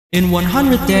In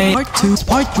 100 Days, Part 2,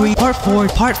 Part 3, Part 4,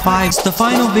 Part 5 is the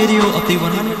final video of the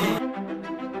 100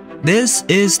 Days. This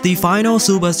is the final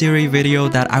Zooba series video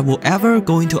that I will ever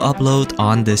going to upload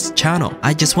on this channel.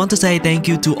 I just want to say thank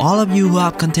you to all of you who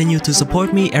have continued to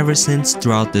support me ever since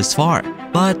throughout this far.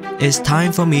 But it's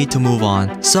time for me to move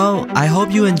on. So I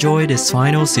hope you enjoy this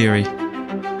final series.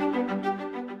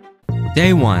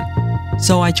 Day 1.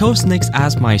 So I chose Nyx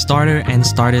as my starter and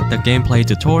started the gameplay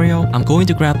tutorial. I'm going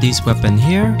to grab this weapon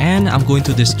here and I'm going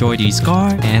to destroy this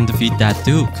guard and defeat that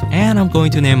Duke. And I'm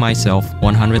going to name myself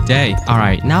 100 Day.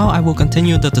 Alright, now I will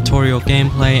continue the tutorial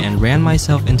gameplay and ran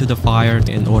myself into the fire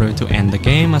in order to end the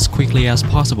game as quickly as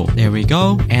possible. There we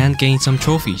go, and gain some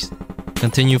trophies.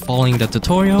 Continue following the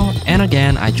tutorial, and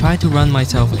again I try to run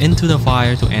myself into the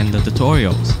fire to end the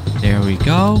tutorials. There we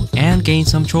go, and gain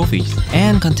some trophies.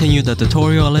 And continue the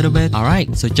tutorial a little bit.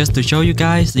 Alright, so just to show you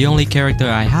guys, the only character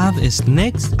I have is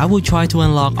Nyx. I will try to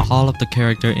unlock all of the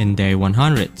character in day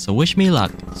 100, so wish me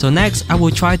luck. So next, I will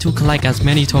try to collect as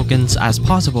many tokens as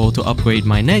possible to upgrade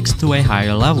my Nyx to a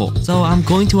higher level. So I'm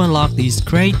going to unlock these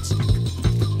crates.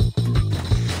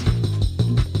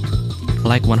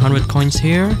 Collect 100 coins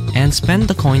here and spend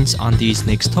the coins on these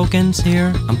Nyx tokens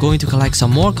here. I'm going to collect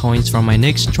some more coins from my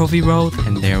Nyx trophy road,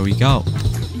 and there we go.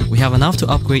 We have enough to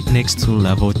upgrade Nyx to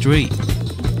level 3.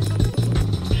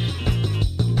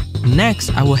 Next,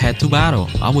 I will head to battle.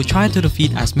 I will try to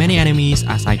defeat as many enemies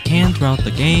as I can throughout the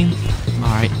game.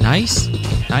 Alright, nice.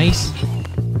 Nice.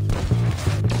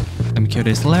 Let me kill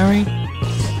this Larry.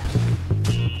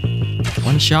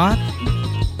 One shot.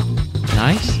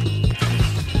 Nice.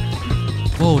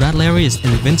 Whoa, that Larry is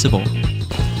invincible.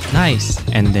 Nice.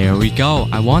 And there we go.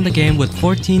 I won the game with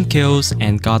 14 kills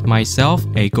and got myself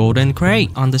a golden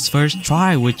crate on this first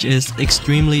try, which is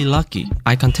extremely lucky.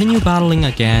 I continue battling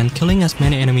again, killing as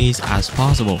many enemies as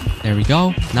possible. There we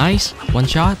go. Nice. One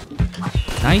shot.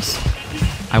 Nice.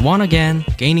 I won again,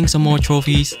 gaining some more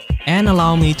trophies and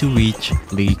allow me to reach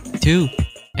League 2.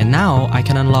 And now I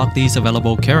can unlock these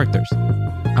available characters.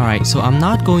 Alright, so I'm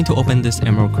not going to open this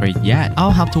emerald crate yet.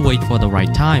 I'll have to wait for the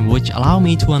right time, which allow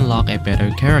me to unlock a better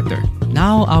character.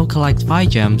 Now I'll collect 5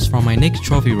 gems from my Nyx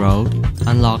trophy road,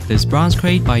 unlock this bronze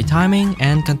crate by timing,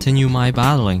 and continue my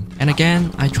battling. And again,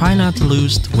 I try not to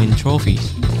lose to win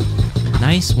trophies.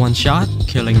 Nice, one shot,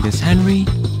 killing this Henry,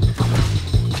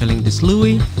 killing this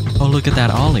Louis. Oh, look at that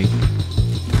Ollie.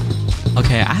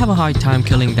 Okay, I have a hard time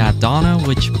killing that Donna,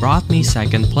 which brought me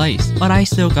 2nd place, but I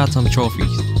still got some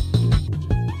trophies.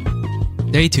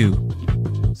 Day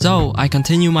 2. So I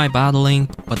continue my battling,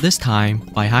 but this time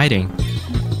by hiding.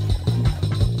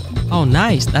 Oh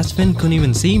nice, that Finn couldn't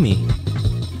even see me.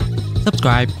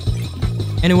 Subscribe.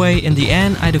 Anyway, in the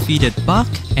end I defeated Buck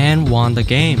and won the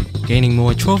game, gaining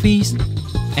more trophies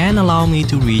and allow me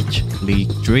to reach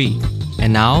League 3.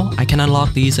 And now I can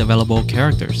unlock these available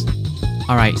characters.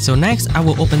 Alright, so next I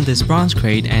will open this bronze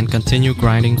crate and continue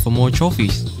grinding for more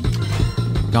trophies.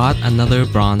 Got another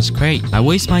bronze crate. I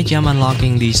waste my gem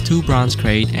unlocking these 2 bronze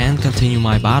crate and continue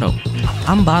my battle.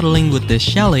 I'm battling with this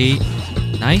Shelly.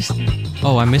 Nice.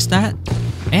 Oh, I missed that.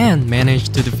 And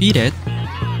managed to defeat it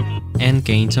and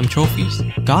gain some trophies.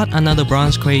 Got another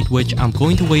bronze crate, which I'm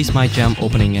going to waste my gem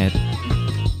opening it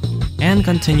and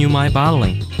continue my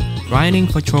battling. Grinding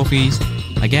for trophies.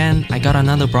 Again, I got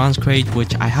another bronze crate,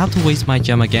 which I have to waste my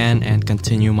gem again and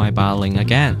continue my battling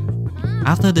again.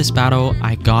 After this battle,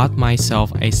 I got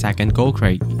myself a 2nd gold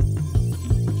crate.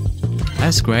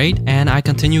 That's great, and I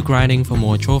continue grinding for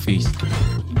more trophies.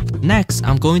 Next,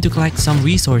 I'm going to collect some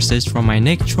resources from my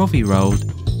Nyx trophy road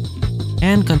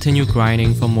and continue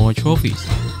grinding for more trophies.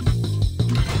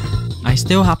 I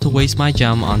still have to waste my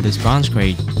gem on this bronze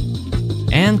crate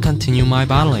and continue my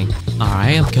battling.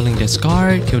 Alright, I'm killing this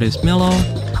guard, kill this Milo.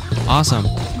 Awesome.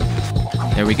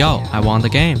 There we go, I won the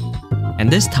game. And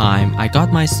this time, I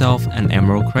got myself an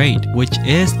emerald crate, which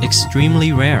is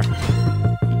extremely rare.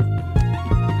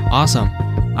 Awesome.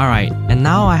 Alright, and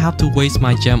now I have to waste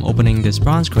my gem opening this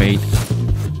bronze crate.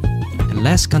 And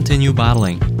let's continue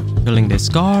battling. Killing this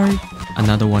guard,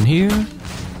 another one here.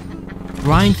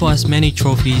 Grind for as many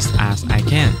trophies as I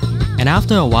can. And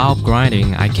after a while of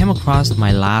grinding, I came across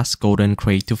my last golden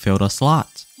crate to fill the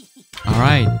slot.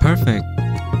 Alright, perfect.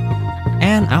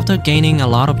 And after gaining a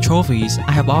lot of trophies,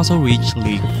 I have also reached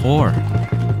League 4.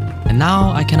 And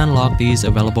now I can unlock these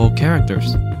available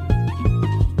characters.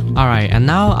 Alright, and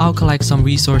now I'll collect some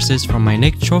resources from my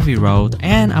Nyx trophy road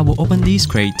and I will open these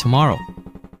crates tomorrow.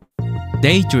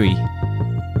 Day 3.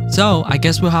 So I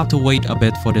guess we'll have to wait a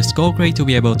bit for this gold crate to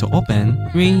be able to open.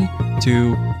 3,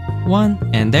 2, 1,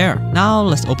 and there. Now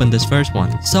let's open this first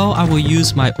one. So I will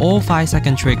use my old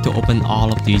 5-second trick to open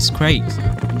all of these crates.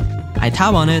 I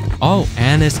tap on it. Oh,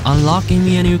 and it's unlocking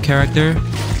me a new character.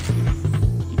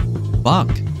 Buck.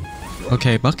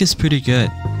 Okay, Buck is pretty good.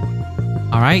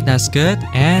 Alright, that's good.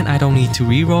 And I don't need to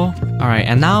reroll. Alright,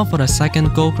 and now for the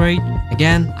second gold crate.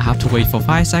 Again, I have to wait for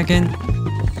 5 seconds.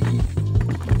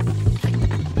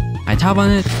 I tap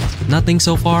on it. Nothing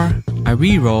so far. I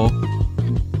reroll.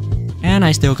 And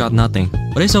I still got nothing.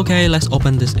 But it's okay, let's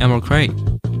open this emerald crate.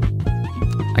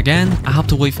 Again, I have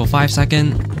to wait for 5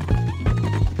 seconds.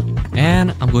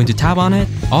 And I'm going to tap on it.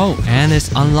 Oh, and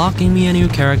it's unlocking me a new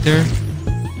character.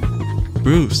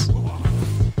 Bruce.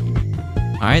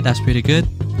 Alright, that's pretty good.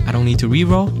 I don't need to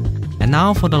reroll. And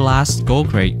now for the last gold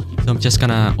crate. So I'm just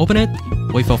gonna open it,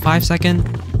 wait for 5 seconds.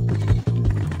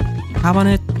 Tap on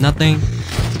it, nothing.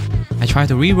 I try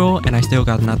to reroll and I still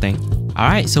got nothing.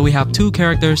 Alright, so we have 2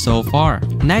 characters so far.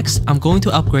 Next, I'm going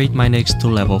to upgrade my Nyx to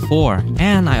level 4.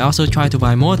 And I also try to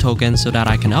buy more tokens so that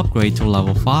I can upgrade to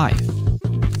level 5.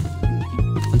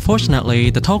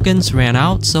 Unfortunately, the tokens ran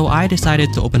out, so I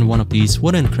decided to open one of these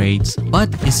wooden crates, but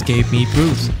it gave me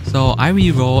Bruce. So I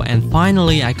reroll and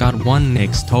finally I got 1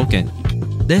 Nyx token.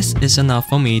 This is enough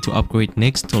for me to upgrade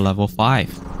Nyx to level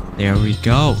 5. There we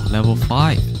go, level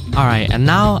 5. Alright, and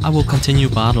now I will continue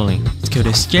battling. Let's kill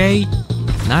this Jade.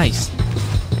 Nice.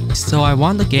 So I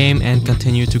won the game and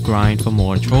continue to grind for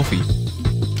more trophies.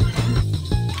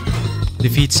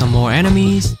 Defeat some more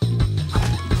enemies.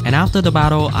 And after the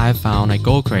battle, I found a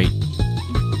gold crate.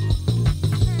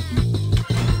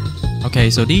 Okay,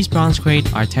 so these bronze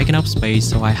crates are taking up space,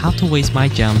 so I have to waste my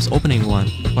gems opening one.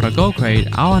 For the gold crate,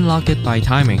 I'll unlock it by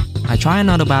timing. I try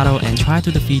another battle and try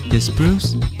to defeat this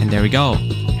Bruce, and there we go.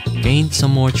 Gained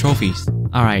some more trophies.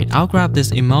 Alright, I'll grab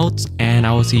this emote and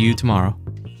I will see you tomorrow.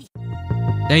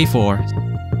 Day 4.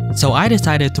 So I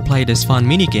decided to play this fun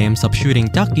minigames of shooting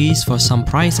duckies for some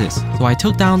prizes. So I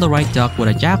took down the right duck with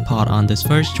a jackpot on this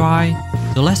first try.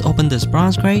 So let's open this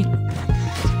bronze crate.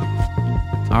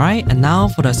 Alright, and now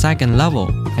for the second level.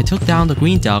 I took down the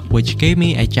green duck which gave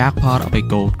me a jackpot of a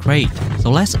gold crate. So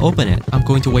let's open it. I'm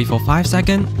going to wait for 5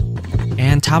 seconds.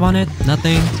 And tap on it,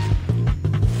 nothing.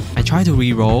 I try to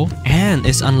reroll and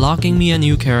it's unlocking me a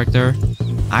new character,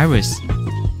 Iris.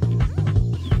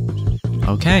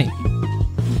 Okay.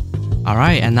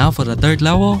 Alright, and now for the third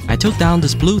level, I took down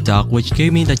this blue duck which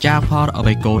gave me the jackpot of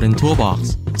a golden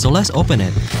toolbox. So let's open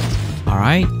it.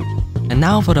 Alright. And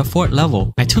now for the fourth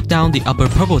level, I took down the upper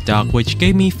purple duck which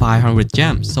gave me 500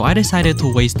 gems. So I decided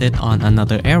to waste it on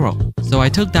another arrow. So I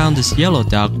took down this yellow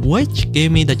duck which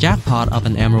gave me the jackpot of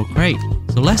an emerald crate.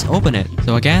 So let's open it.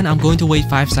 So again, I'm going to wait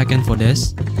 5 seconds for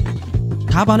this.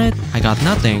 Tap on it, I got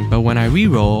nothing, but when I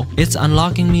reroll, it's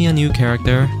unlocking me a new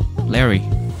character, Larry.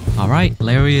 Alright,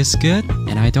 Larry is good,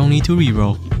 and I don't need to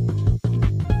reroll.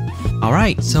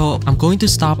 Alright, so I'm going to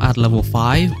stop at level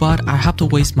 5, but I have to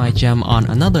waste my gem on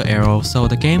another arrow, so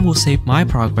the game will save my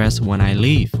progress when I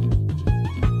leave.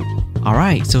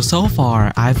 Alright, so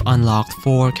far, I've unlocked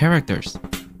 4 characters.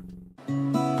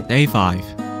 Day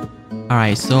 5.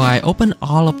 Alright, so I opened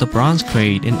all of the bronze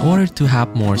crate in order to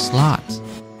have more slots.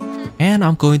 And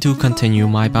I'm going to continue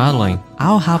my battling.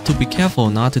 I'll have to be careful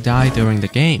not to die during the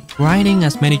game, grinding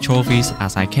as many trophies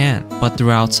as I can. But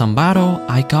throughout some battle,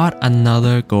 I got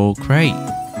another gold crate.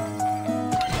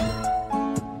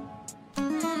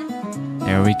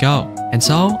 There we go. And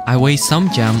so, I waste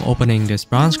some gem opening this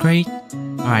bronze crate.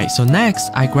 Alright, so next,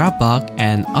 I grab Buck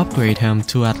and upgrade him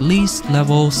to at least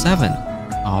level 7.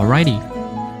 Alrighty.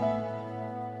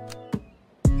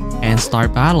 And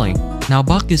start battling. Now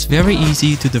Buck is very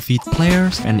easy to defeat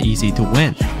players and easy to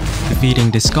win.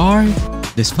 Defeating this guard,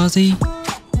 this fuzzy,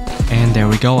 and there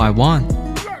we go, I won.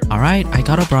 Alright, I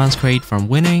got a bronze crate from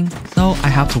winning, so I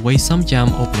have to waste some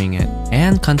gem opening it.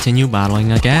 And continue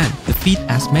battling again. Defeat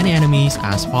as many enemies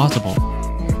as possible.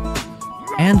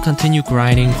 And continue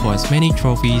grinding for as many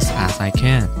trophies as I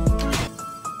can.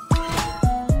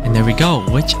 And there we go,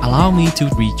 which allowed me to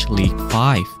reach League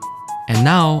 5. And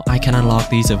now I can unlock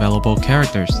these available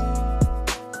characters.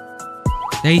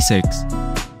 Day 6.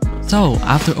 So,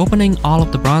 after opening all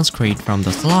of the bronze crate from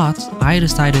the slots, I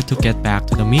decided to get back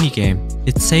to the minigame.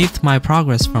 It saved my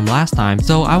progress from last time,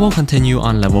 so I will continue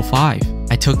on level 5.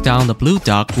 I took down the blue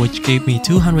duck which gave me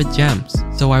 200 gems.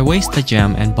 So I wasted the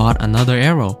gem and bought another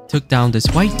arrow. Took down this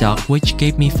white duck which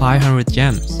gave me 500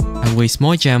 gems. I waste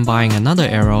more gem buying another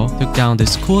arrow. Took down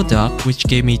this cool duck which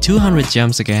gave me 200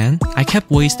 gems again. I kept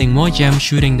wasting more gems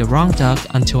shooting the wrong duck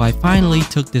until I finally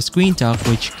took this green duck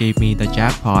which gave me the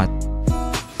jackpot.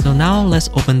 So now let's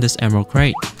open this emerald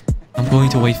crate. I'm going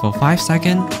to wait for 5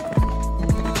 seconds.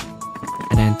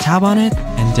 And then tap on it.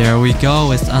 And there we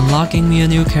go, it's unlocking me a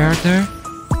new character.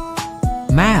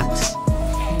 Max!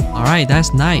 Alright,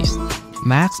 that's nice.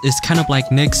 Max is kind of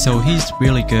like Nick, so he's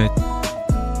really good.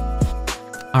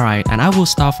 Alright, and I will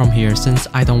start from here since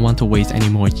I don't want to waste any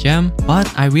more gem,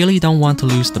 but I really don't want to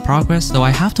lose the progress, so I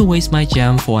have to waste my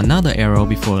gem for another arrow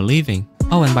before leaving.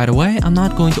 Oh, and by the way, I'm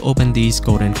not going to open these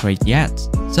golden crate yet.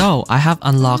 So, I have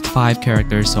unlocked 5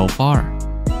 characters so far.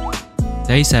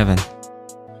 Day 7.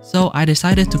 So, I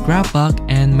decided to grab Buck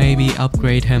and maybe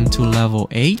upgrade him to level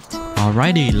 8.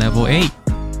 Alrighty, level 8.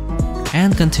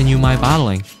 And continue my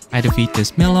battling. I defeat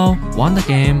this Milo, won the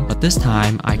game, but this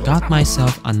time I got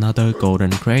myself another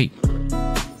golden crate.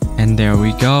 And there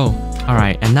we go.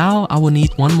 Alright, and now I will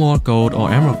need one more gold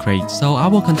or emerald crate, so I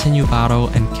will continue battle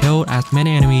and kill as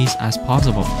many enemies as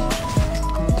possible.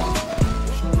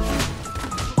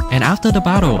 And after the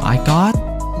battle, I got...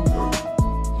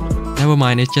 Never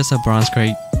mind, it's just a bronze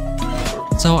crate.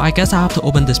 So I guess I have to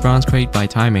open this bronze crate by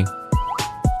timing.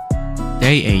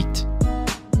 Day 8.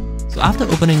 So after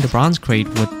opening the bronze crate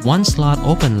with one slot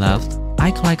open left,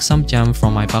 I collect some gems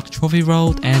from my Buck Trophy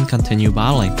Road and continue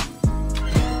battling.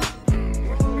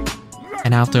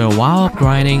 And after a while of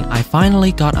grinding, I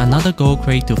finally got another gold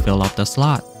crate to fill up the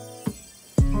slot.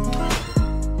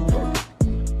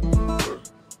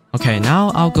 Okay,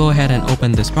 now I'll go ahead and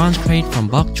open this bronze crate from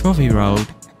Buck Trophy Road.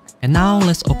 And now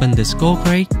let's open this gold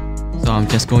crate. So I'm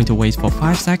just going to wait for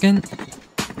 5 seconds.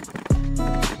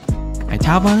 I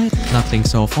tap on it, nothing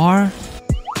so far.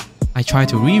 I try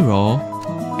to reroll,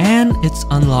 and it's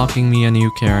unlocking me a new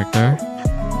character,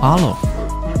 Hollow.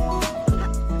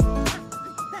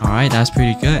 Alright, that's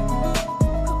pretty good.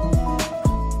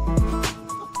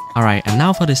 Alright, and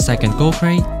now for the second gold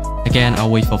crate. Again,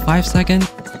 I'll wait for 5 seconds.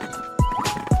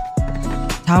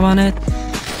 Tap on it,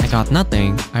 I got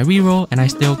nothing. I reroll and I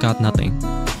still got nothing.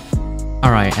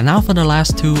 Alright, and now for the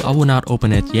last 2, I will not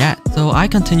open it yet, so I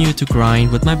continue to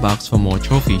grind with my bucks for more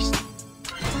trophies.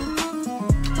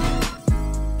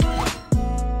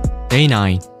 Day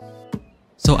 9.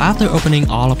 So after opening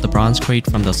all of the bronze crate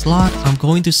from the slot, I'm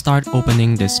going to start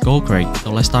opening this gold crate.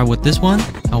 So let's start with this one.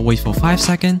 I'll wait for 5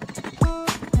 seconds.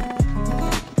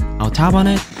 I'll tap on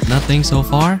it, nothing so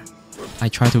far. I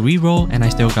try to reroll and I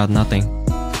still got nothing.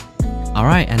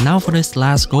 Alright, and now for this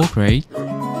last gold crate.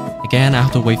 Again, I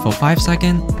have to wait for 5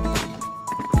 seconds.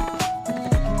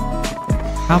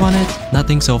 Tap on it,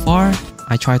 nothing so far.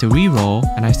 I try to reroll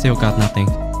and I still got nothing.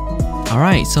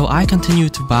 Alright, so I continue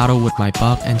to battle with my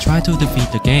buck and try to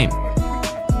defeat the game.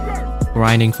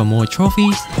 Grinding for more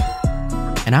trophies.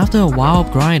 And after a while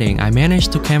of grinding, I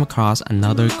managed to come across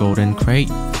another golden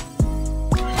crate.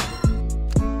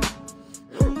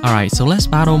 Alright, so let's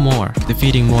battle more,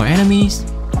 defeating more enemies.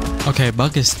 Okay,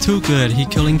 Buck is too good, he's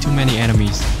killing too many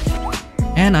enemies.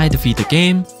 And I defeat the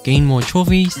game, gain more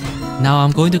trophies. Now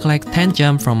I'm going to collect 10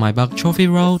 gems from my Buck Trophy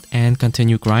Road and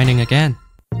continue grinding again.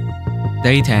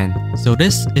 Day 10. So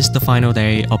this is the final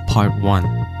day of part 1.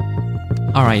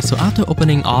 Alright, so after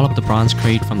opening all of the bronze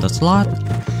crate from the slot,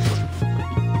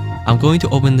 I'm going to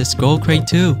open this gold crate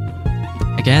too.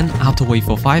 Again, I have to wait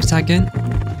for 5 seconds.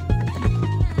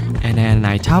 And then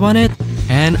I tap on it,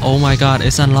 and oh my god,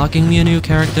 it's unlocking me a new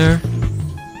character.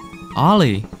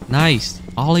 Ollie, nice.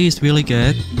 Ollie is really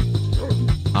good.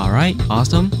 Alright,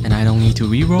 awesome, and I don't need to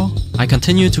reroll. I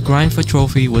continue to grind for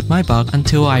trophy with my buck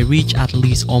until I reach at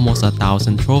least almost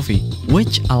 1,000 trophy,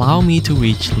 which allow me to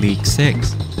reach League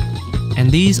 6.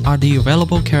 And these are the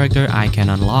available character I can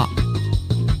unlock.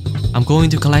 I'm going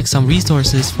to collect some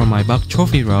resources from my Buck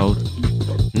Trophy Road.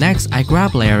 Next, I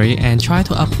grab Larry and try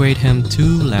to upgrade him to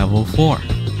level 4.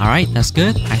 Alright, that's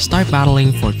good. I start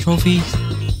battling for trophies.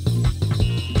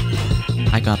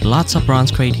 I got lots of bronze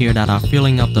crate here that are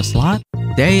filling up the slot.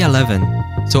 Day 11.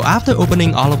 So after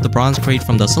opening all of the bronze crate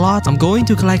from the slot, I'm going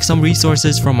to collect some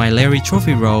resources from my Larry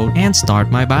Trophy Road and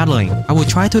start my battling. I will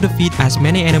try to defeat as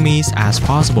many enemies as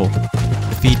possible.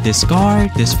 Defeat this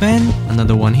guard, this Finn,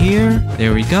 another one here,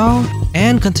 there we go,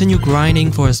 and continue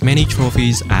grinding for as many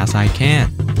trophies as I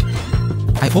can.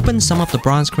 I open some of the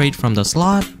bronze crate from the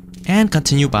slot and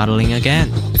continue battling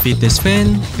again. Defeat this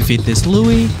Finn, defeat this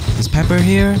Louie, this Pepper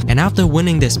here, and after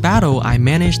winning this battle, I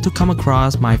managed to come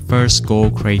across my first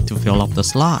gold crate to fill up the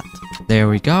slot. There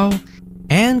we go,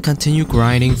 and continue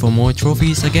grinding for more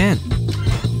trophies again.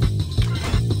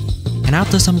 And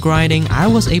after some grinding, I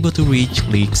was able to reach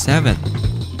League 7.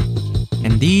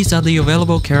 And these are the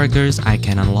available characters I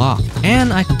can unlock.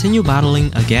 And I continue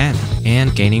battling again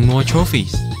and gaining more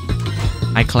trophies.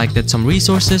 I collected some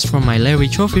resources from my Larry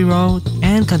Trophy Road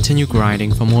and continue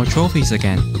grinding for more trophies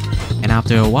again. And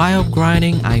after a while of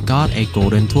grinding, I got a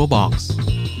golden toolbox.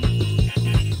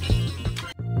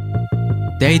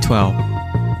 Day 12.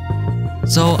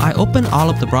 So I opened all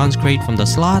of the bronze crate from the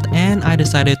slot and I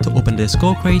decided to open this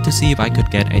gold crate to see if I could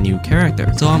get a new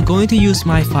character. So I'm going to use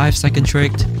my 5-second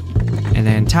trick and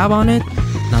then tap on it.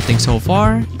 Nothing so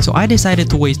far. So I decided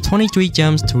to waste 23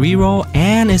 gems to reroll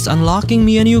and it's unlocking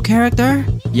me a new character,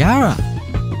 Yara.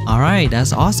 Alright,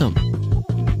 that's awesome.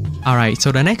 Alright,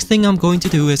 so the next thing I'm going to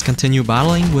do is continue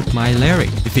battling with my Larry,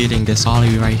 defeating this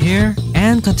Ollie right here,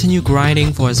 and continue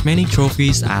grinding for as many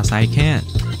trophies as I can.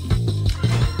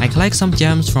 I collect some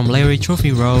gems from Larry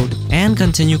Trophy Road and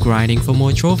continue grinding for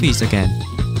more trophies again.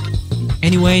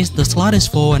 Anyways, the slot is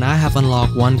full and I have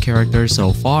unlocked one character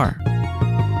so far.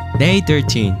 Day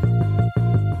 13.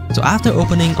 So after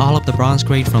opening all of the bronze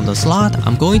crate from the slot,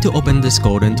 I'm going to open this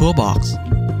golden toolbox.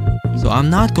 So I'm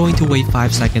not going to wait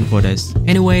 5 seconds for this.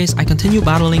 Anyways, I continue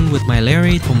battling with my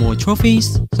Larry for more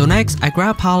trophies. So next, I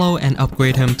grab Paolo and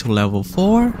upgrade him to level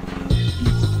 4.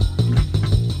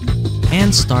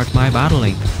 And start my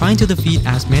battling, trying to defeat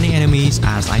as many enemies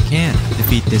as I can.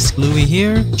 Defeat this Louie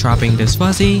here, trapping this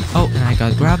Fuzzy. Oh, and I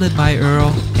got grabbed by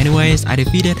Earl. Anyways, I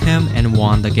defeated him and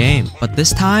won the game. But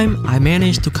this time, I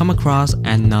managed to come across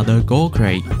another gold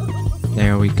crate.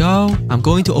 There we go. I'm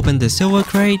going to open this silver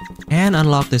crate and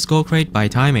unlock this gold crate by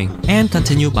timing and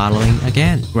continue battling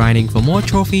again, grinding for more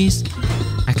trophies.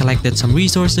 I collected some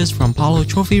resources from Paolo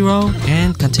Trophy Row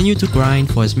and continue to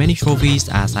grind for as many trophies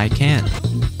as I can.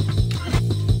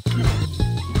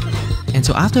 And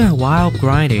so after a while of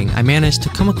grinding, I managed to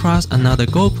come across another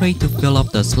gold crate to fill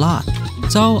up the slot.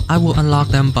 So I will unlock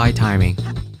them by timing.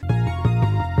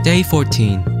 Day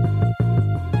 14.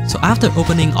 So after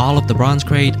opening all of the bronze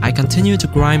crate, I continue to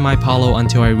grind my Paolo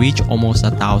until I reach almost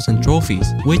 1,000 trophies,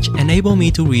 which enable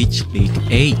me to reach League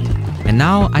 8. And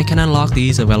now I can unlock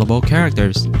these available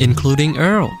characters, including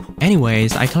Earl.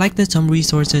 Anyways, I collected some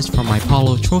resources from my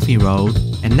Paolo Trophy Road,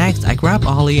 and next I grab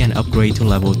Ollie and upgrade to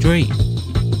level 3.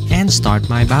 And start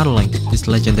my battling. This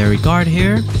legendary guard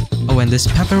here. Oh, and this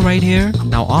Pepper right here.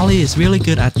 Now Ollie is really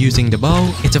good at using the bow.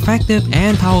 It's effective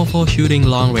and powerful shooting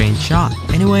long range shot.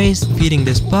 Anyways, defeating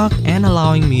this Buck and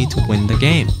allowing me to win the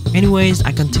game. Anyways,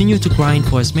 I continue to grind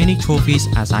for as many trophies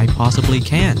as I possibly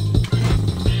can.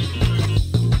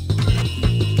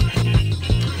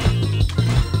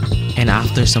 And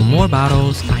after some more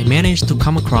battles, I managed to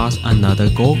come across another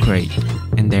gold crate.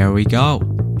 And there we go.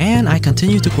 And I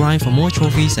continue to grind for more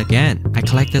trophies again. I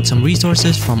collected some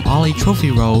resources from Ollie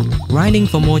Trophy Road, grinding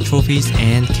for more trophies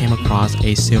and came across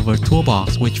a silver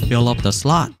toolbox which filled up the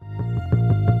slot.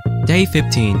 Day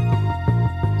 15.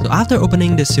 So after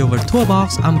opening the silver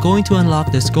toolbox, I'm going to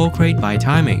unlock this gold crate by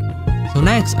timing. So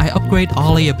next, I upgrade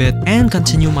Ollie a bit and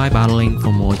continue my battling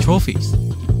for more trophies.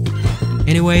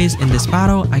 Anyways, in this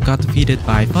battle, I got defeated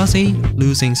by Fuzzy,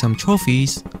 losing some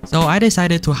trophies, so I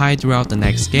decided to hide throughout the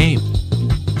next game.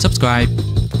 Subscribe.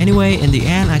 Anyway, in the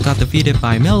end, I got defeated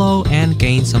by Milo and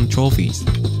gained some trophies.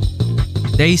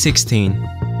 Day 16.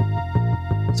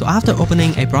 So after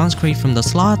opening a bronze crate from the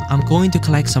slot, I'm going to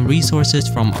collect some resources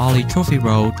from Ollie Trophy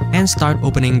Road and start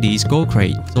opening these gold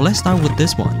crates. So let's start with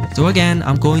this one. So again,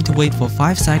 I'm going to wait for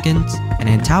 5 seconds and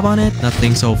then tap on it,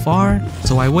 nothing so far.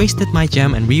 So I wasted my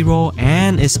gem and reroll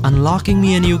and it's unlocking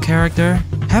me a new character,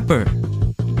 Pepper.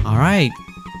 Alright.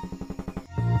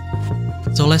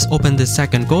 So let's open this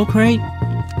second gold crate.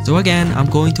 So again, I'm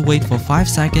going to wait for 5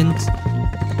 seconds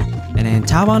and then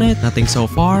tap on it, nothing so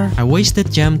far. I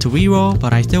wasted gem to reroll,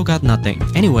 but I still got nothing.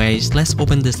 Anyways, let's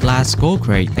open this last gold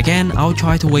crate. Again, I'll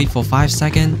try to wait for 5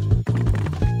 seconds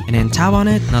and then tap on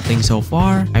it, nothing so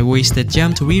far. I wasted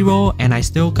gem to reroll and I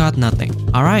still got nothing.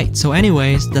 Alright, so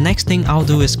anyways, the next thing I'll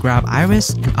do is grab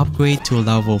Iris and upgrade to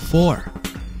level 4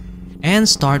 and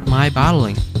start my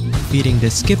battling, defeating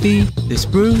this Skippy, this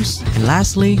Bruce, and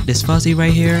lastly this Fuzzy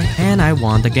right here, and I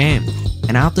won the game.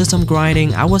 And after some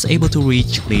grinding, I was able to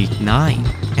reach League 9.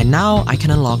 And now I can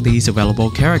unlock these available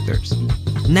characters.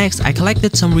 Next, I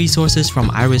collected some resources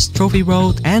from Iris Trophy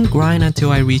Road and grind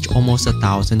until I reach almost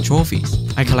 1,000 trophies.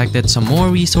 I collected some more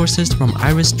resources from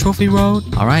Iris Trophy Road.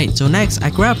 Alright, so next I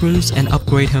grab Bruce and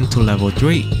upgrade him to level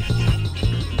 3.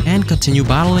 And continue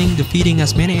battling, defeating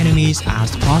as many enemies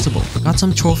as possible. Got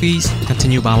some trophies,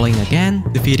 continue battling again,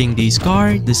 defeating these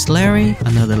guard, this Larry,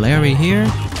 another Larry here,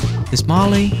 this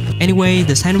Molly. Anyway,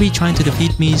 this Henry trying to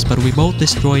defeat me, but we both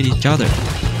destroyed each other.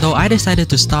 So I decided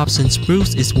to stop since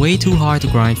Bruce is way too hard to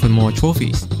grind for more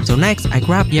trophies. So next, I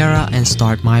grab Yara and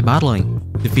start my battling,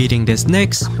 defeating this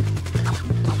Nyx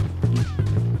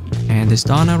and this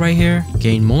Donna right here,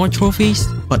 gain more trophies.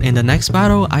 But in the next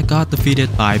battle, I got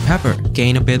defeated by Pepper,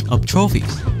 gain a bit of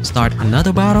trophies. Start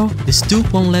another battle, this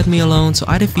Duke won't let me alone, so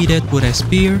I defeated with a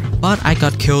spear, but I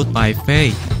got killed by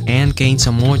Faye and gained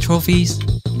some more trophies.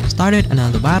 started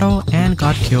another battle and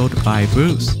got killed by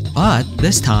Bruce. But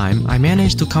this time, I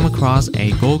managed to come across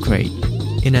a gold crate.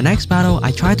 In the next battle,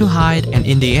 I tried to hide, and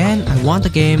in the end, I won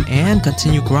the game and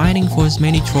continue grinding for as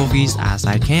many trophies as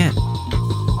I can.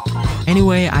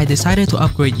 Anyway, I decided to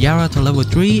upgrade Yara to level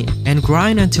 3 and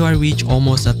grind until I reach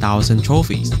almost 1,000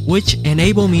 trophies, which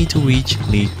enabled me to reach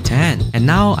League 10. And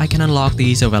now I can unlock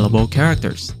these available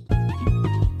characters.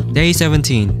 Day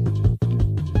 17.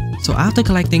 So after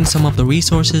collecting some of the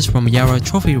resources from Yara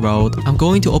Trophy Road, I'm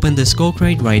going to open this gold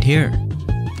crate right here.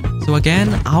 So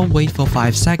again, I'll wait for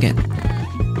 5 seconds.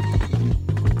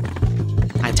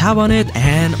 I tap on it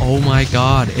and oh my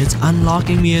god, it's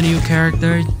unlocking me a new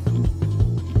character,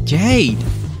 Jade!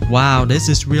 Wow, this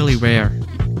is really rare.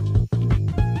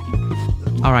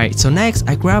 Alright, so next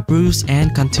I grab Bruce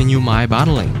and continue my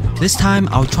battling. This time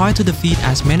I'll try to defeat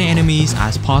as many enemies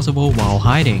as possible while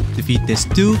hiding. Defeat this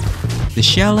dude, the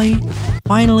Shelly,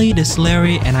 finally this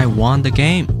Larry, and I won the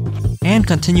game. And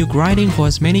continue grinding for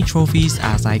as many trophies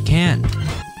as I can.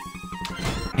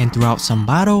 And throughout some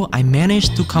battle, I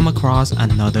managed to come across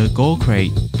another gold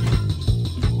crate.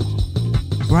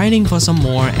 Grinding for some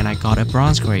more and I got a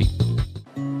bronze crate.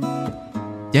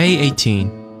 Day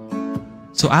 18.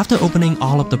 So after opening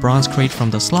all of the bronze crate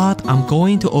from the slot, I'm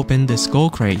going to open this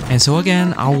gold crate. And so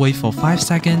again, I'll wait for 5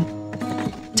 seconds.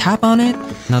 Tap on it,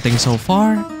 nothing so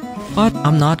far, but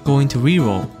I'm not going to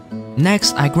reroll.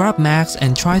 Next, I grab Max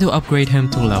and try to upgrade him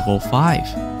to level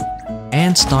 5.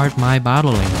 And start my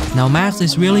battling. Now Max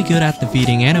is really good at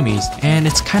defeating enemies, and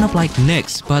it's kind of like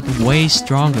Nyx, but way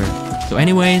stronger. So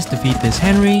anyways, defeat this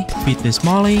Henry, defeat this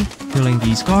Molly, killing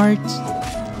these guards,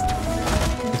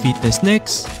 defeat this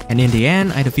Nyx, and in the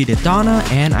end, I defeated Donna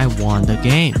and I won the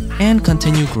game. And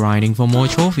continue grinding for more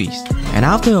trophies. And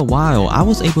after a while, I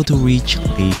was able to reach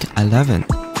League 11.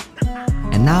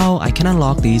 And now I can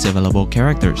unlock these available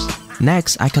characters.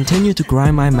 Next, I continue to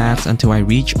grind my max until I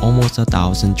reach almost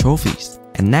 1,000 trophies.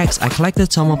 And next, I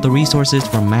collected some of the resources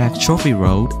from Max Trophy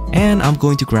Road, and I'm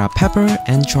going to grab Pepper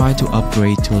and try to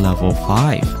upgrade to level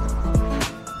 5.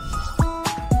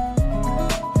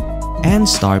 And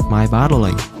start my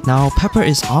battling. Now, Pepper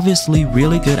is obviously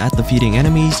really good at defeating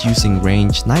enemies using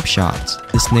ranged knife shots.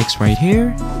 This Nyx right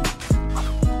here,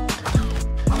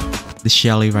 the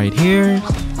Shelly right here.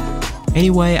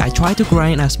 Anyway, I tried to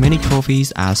grind as many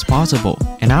trophies as possible,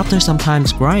 and after some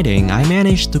times grinding, I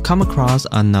managed to come across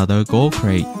another gold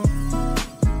crate,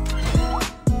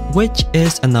 which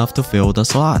is enough to fill the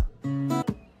slot.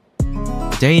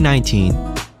 Day 19.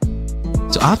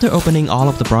 So after opening all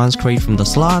of the bronze crate from the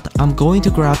slot, I'm going to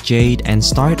grab Jade and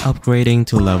start upgrading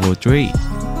to level 3.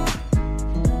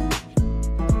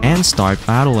 And start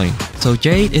battling. So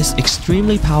Jade is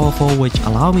extremely powerful, which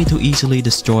allow me to easily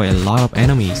destroy a lot of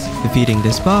enemies, defeating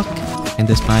this Buck and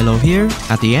this Milo here.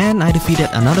 At the end, I defeated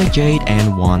another Jade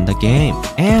and won the game.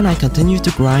 And I continued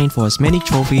to grind for as many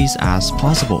trophies as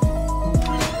possible.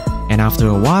 And after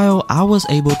a while, I was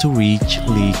able to reach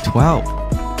League 12.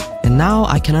 And now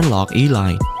I can unlock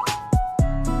Eli.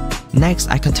 Next,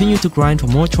 I continue to grind for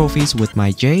more trophies with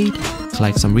my Jade,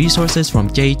 collect some resources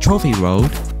from Jade Trophy Road.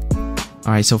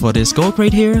 Alright, so for this gold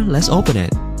crate here, let's open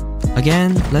it.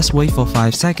 Again, let's wait for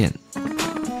 5 seconds. And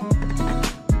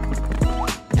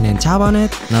then tap on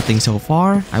it, nothing so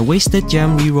far. I wasted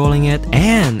gem re-rolling it,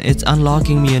 and it's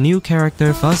unlocking me a new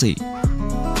character, Fuzzy.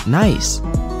 Nice!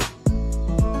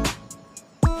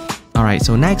 Alright,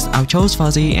 so next I'll choose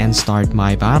Fuzzy and start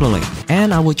my battling.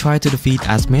 And I will try to defeat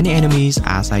as many enemies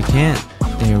as I can.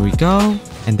 There we go.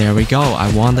 And there we go, I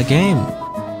won the game.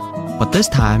 But this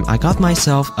time, I got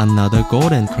myself another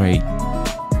golden crate.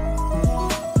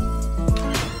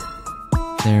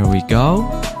 There we go.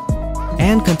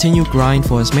 And continue grind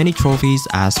for as many trophies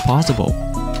as possible.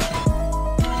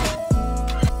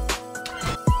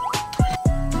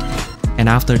 And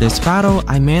after this battle,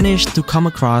 I managed to come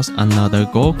across another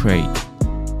gold crate.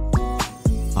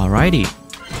 Alrighty,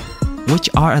 which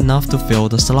are enough to fill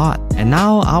the slot. And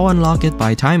now I'll unlock it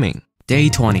by timing. Day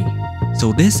 20.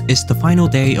 So this is the final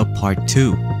day of part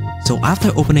 2. So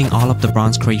after opening all of the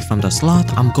bronze crate from the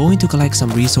slot, I'm going to collect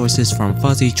some resources from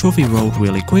Fuzzy Trophy Road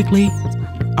really quickly.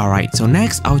 Alright, so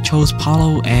next I'll choose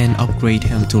Paulo and upgrade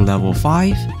him to level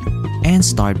 5 and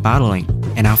start battling.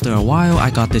 And after a while, I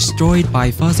got destroyed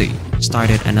by Fuzzy.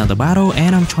 Started another battle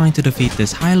and I'm trying to defeat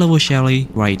this high level Shelly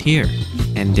right here.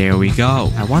 And there we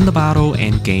go, I won the battle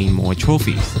and gained more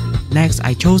trophies. Next,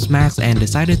 I chose Max and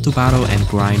decided to battle and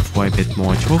grind for a bit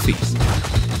more trophies.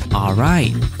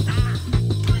 Alright.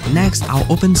 Next, I'll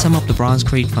open some of the bronze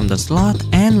crate from the slot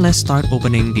and let's start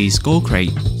opening these gold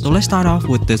crate. So let's start off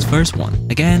with this first one.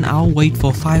 Again, I'll wait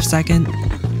for 5 seconds.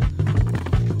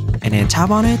 and then tap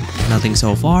on it, nothing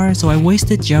so far, so I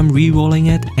wasted gem re-rolling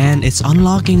it, and it's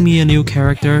unlocking me a new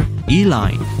character,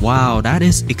 Eline. Wow, that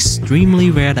is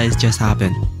extremely rare that it just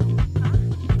happened.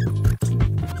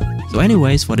 So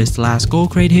anyways, for this last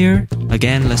gold crate here,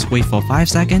 again, let's wait for 5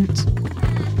 seconds.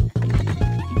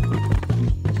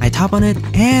 I tap on it,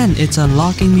 and it's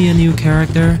unlocking me a new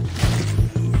character,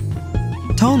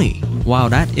 Tony. Wow,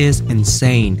 that is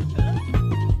insane.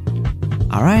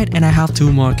 Alright, and I have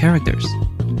 2 more characters.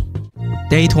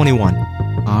 Day 21.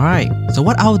 Alright, so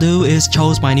what I'll do is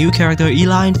choose my new character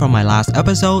Eline from my last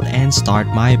episode and start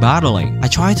my battling. I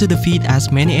try to defeat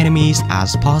as many enemies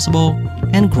as possible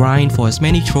and grind for as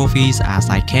many trophies as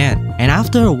I can. And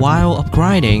after a while of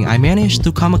grinding, I managed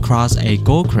to come across a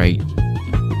gold crate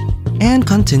and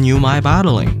continue my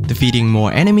battling, defeating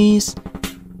more enemies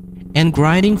and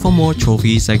grinding for more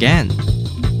trophies again.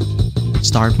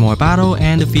 Start more battle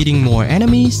and defeating more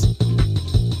enemies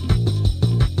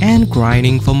and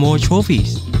grinding for more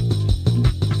trophies.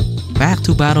 Back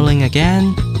to battling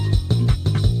again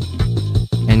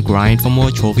and grind for more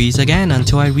trophies again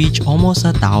until I reach almost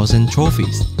 1,000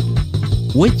 trophies,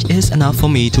 which is enough for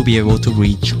me to be able to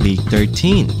reach League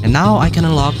 13. And now I can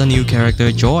unlock the new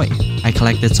character Joy. I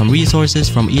collected some resources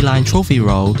from Eline Trophy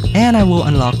Road, and I will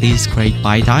unlock these crates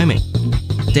by timing.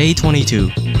 Day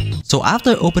 22. So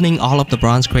after opening all of the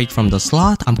bronze crate from the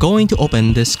slot, I'm going to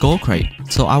open this gold crate.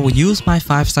 So I will use my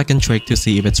 5-second trick to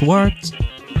see if it works.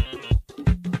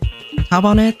 Tap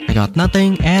on it, I got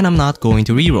nothing, and I'm not going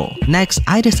to reroll. Next,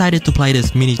 I decided to play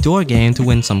this mini door game to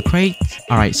win some crates.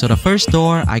 Alright, so the first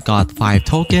door, I got 5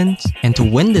 tokens. And to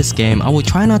win this game, I will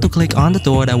try not to click on the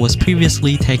door that was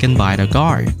previously taken by the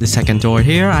guard. The second door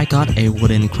here, I got a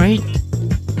wooden crate.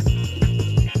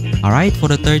 Alright, for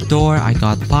the third door, I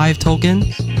got 5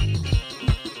 tokens.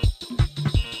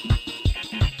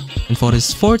 And for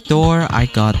this fourth door, I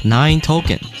got 9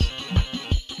 tokens.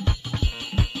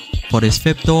 For this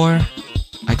fifth door,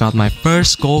 I got my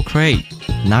first gold crate.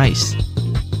 Nice.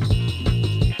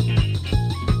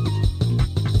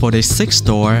 For this sixth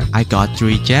door, I got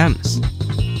 3 gems.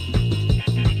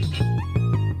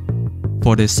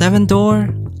 For this seventh door,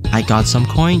 I got some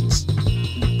coins.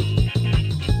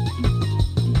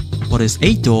 For this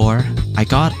 8th door, I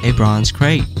got a bronze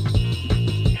crate.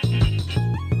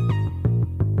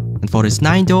 And for this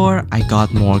 9th door, I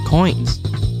got more coins.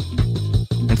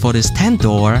 And for this 10th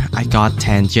door, I got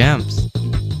 10 gems.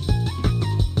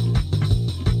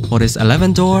 For this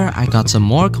 11th door, I got some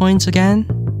more coins again.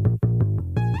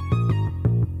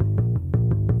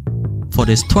 For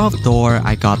this 12th door,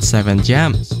 I got 7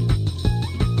 gems.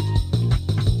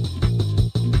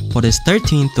 For this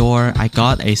 13th door, I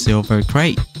got a silver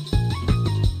crate.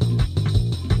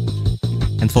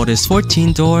 And for this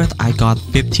 14th door, I got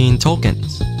 15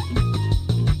 tokens.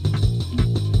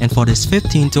 And for this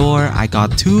 15th door, I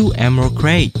got 2 emerald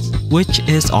crates, which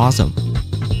is awesome.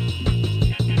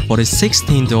 For this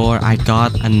 16th door, I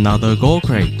got another gold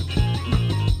crate.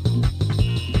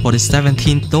 For this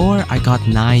 17th door, I got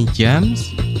 9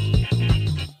 gems.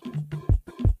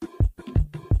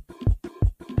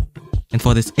 And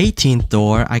for this 18th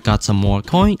door, I got some more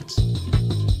coins.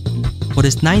 For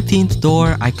this 19th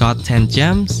door, I got 10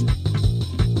 gems.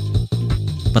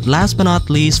 But last but not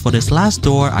least, for this last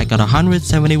door, I got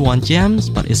 171 gems,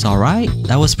 but it's alright,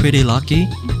 that was pretty lucky.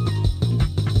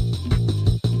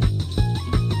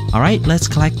 Alright, let's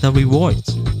collect the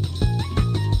rewards.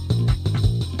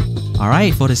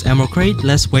 Alright, for this emerald crate,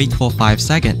 let's wait for 5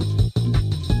 seconds.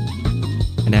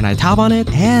 And then I tap on it,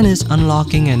 and it's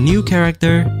unlocking a new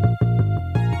character,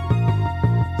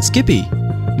 Skippy.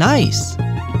 Nice!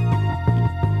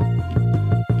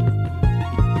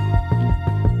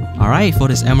 Alright, for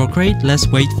this emerald crate, let's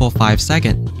wait for 5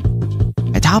 seconds.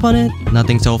 I tap on it,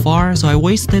 nothing so far, so I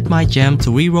wasted my gem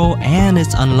to reroll, and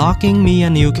it's unlocking me a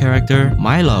new character,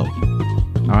 Milo.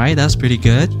 Alright, that's pretty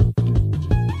good.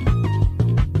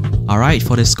 Alright,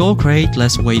 for this gold crate,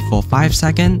 let's wait for 5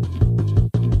 seconds.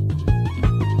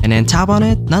 And then tap on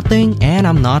it, nothing, and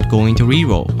I'm not going to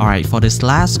reroll. Alright, for this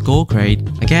last gold crate,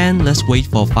 again, let's wait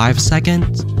for 5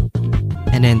 seconds.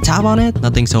 And then tap on it,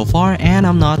 nothing so far, and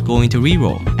I'm not going to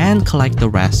reroll, and collect the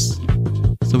rest.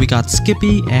 So we got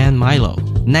Skippy and Milo.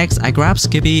 Next, I grab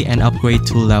Skippy and upgrade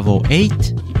to level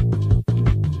 8.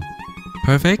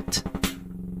 Perfect.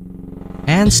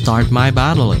 And start my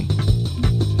battling,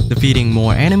 defeating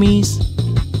more enemies.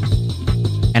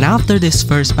 And after this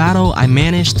first battle, I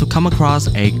managed to come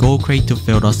across a gold crate to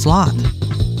fill the slot.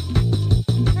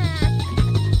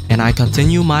 And I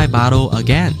continue my battle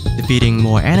again, defeating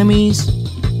more enemies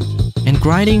and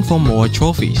grinding for more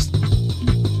trophies.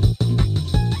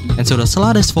 And so the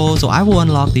slot is full, so I will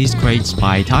unlock these crates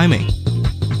by timing.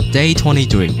 Day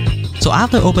 23. So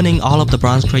after opening all of the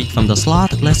bronze crate from the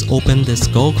slot, let's open this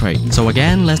gold crate. So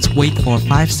again, let's wait for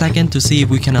 5 seconds to see if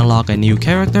we can unlock a new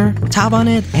character. Tap on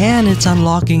it and it's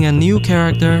unlocking a new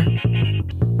character.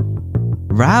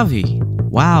 Ravi.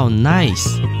 Wow,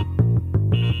 nice.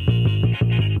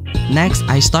 Next,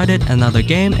 I started another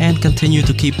game and continue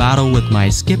to keep battle with my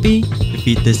Skippy,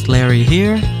 defeat this Larry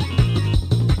here,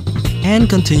 and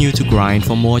continue to grind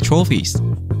for more trophies.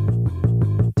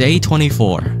 Day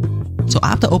 24. So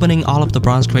after opening all of the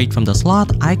bronze crate from the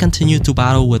slot, I continue to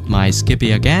battle with my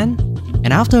Skippy again,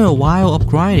 and after a while of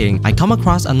grinding, I come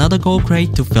across another gold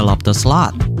crate to fill up the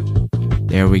slot.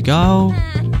 There we go.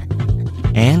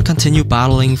 And continue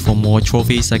battling for more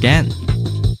trophies again.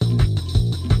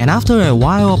 And after a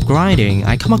while of grinding,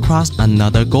 I come across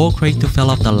another gold crate to fill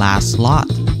up the last slot.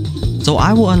 So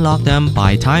I will unlock them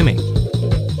by timing.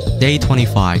 Day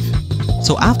 25.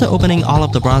 So after opening all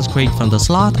of the bronze crate from the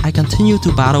slot, I continue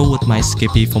to battle with my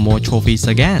Skippy for more trophies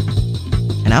again.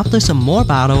 And after some more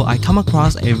battle, I come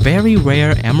across a very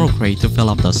rare emerald crate to fill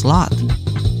up the slot.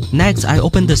 Next, I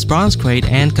open this bronze crate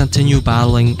and continue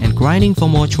battling and grinding for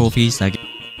more trophies again.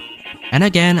 And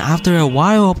again, after a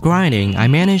while of grinding, I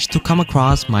managed to come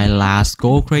across my last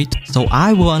gold crate, so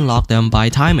I will unlock them by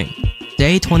timing.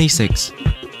 Day 26.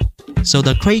 So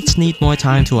the crates need more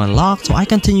time to unlock, so I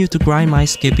continue to grind my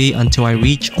Skippy until I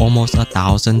reach almost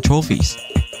 1,000 trophies.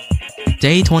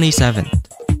 Day 27.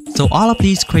 So all of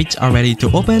these crates are ready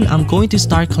to open. I'm going to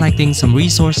start collecting some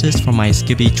resources from my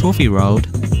Skippy trophy road.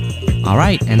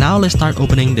 Alright, and now let's start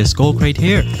opening this gold crate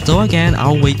here. So again,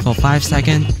 I'll wait for 5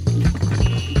 seconds.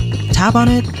 Tap on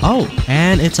it. Oh,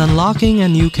 and it's unlocking a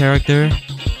new character.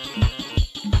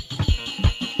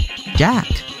 Jack.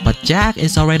 But Jack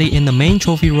is already in the main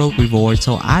trophy road reward,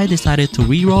 so I decided to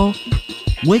reroll,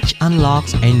 which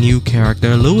unlocks a new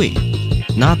character, Louie.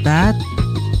 Not bad.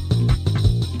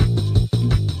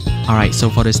 Alright,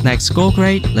 so for this next gold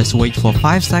crate, let's wait for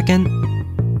 5 seconds.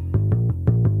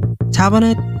 Tap on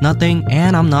it, nothing,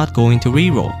 and I'm not going to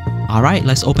reroll. Alright,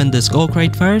 let's open this gold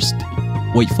crate first.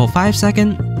 Wait for 5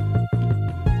 seconds.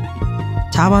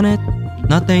 Tap on it,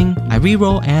 nothing. I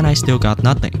reroll and I still got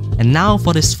nothing. And now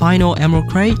for this final emerald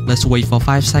crate, let's wait for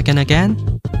 5 seconds again.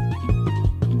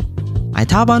 I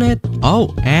tap on it.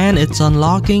 Oh, and it's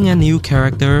unlocking a new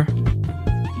character.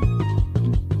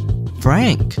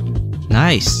 Frank.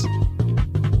 Nice.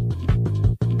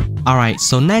 Alright,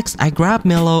 so next I grab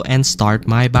Milo and start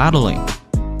my battling.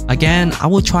 Again, I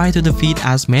will try to defeat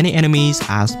as many enemies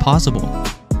as possible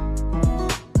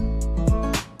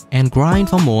and grind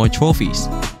for more trophies.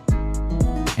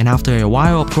 And after a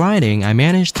while of grinding, I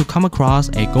managed to come across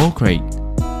a gold crate.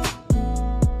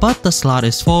 But the slot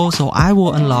is full, so I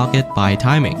will unlock it by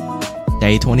timing.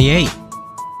 Day 28.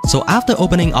 So after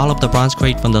opening all of the bronze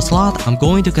crate from the slot, I'm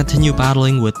going to continue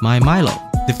battling with my Milo,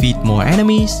 defeat more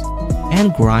enemies,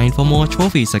 and grind for more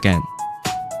trophies again.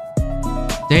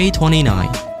 Day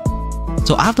 29.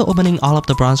 So after opening all of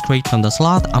the bronze crate from the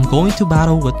slot, I'm going to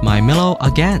battle with my Milo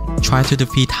again, try to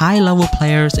defeat high level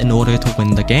players in order to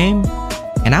win the game.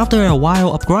 And after a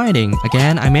while of grinding,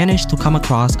 again I managed to come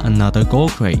across another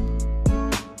gold crate.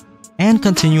 And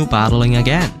continue battling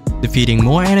again, defeating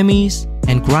more enemies,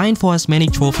 and grind for as many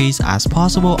trophies as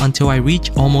possible until I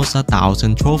reach almost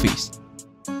 1,000 trophies.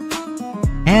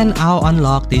 And I'll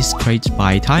unlock these crates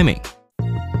by timing.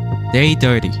 Day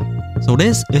 30. So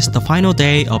this is the final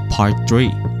day of part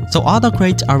 3. So all the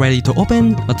crates are ready to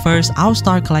open, but first I'll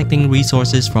start collecting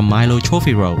resources from Milo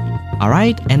Trophy Road.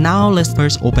 Alright, and now let's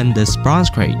first open this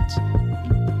bronze crate.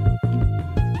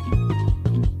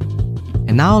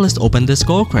 And now let's open this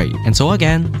gold crate. And so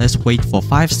again, let's wait for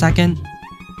 5 seconds.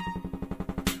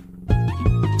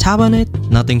 Tap on it,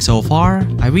 nothing so far.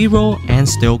 I reroll and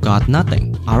still got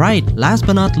nothing. Alright, last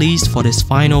but not least for this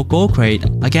final gold crate.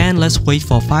 Again, let's wait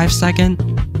for 5 seconds.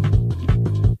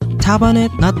 Tap on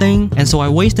it, nothing, and so I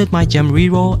wasted my gem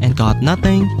reroll and got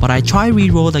nothing, but I try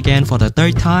rerolled again for the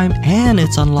 3rd time and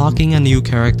it's unlocking a new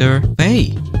character,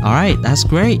 Faye. Alright, that's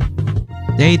great.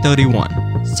 Day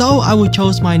 31. So I will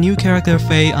choose my new character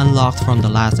Faye unlocked from the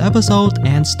last episode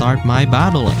and start my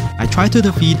battling. I try to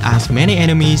defeat as many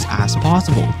enemies as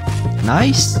possible.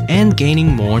 Nice, and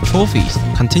gaining more trophies.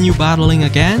 Continue battling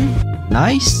again.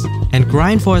 Nice. And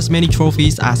grind for as many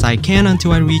trophies as I can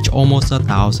until I reach almost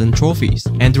 1,000 trophies.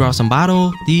 And throughout some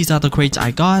battle, these are the crates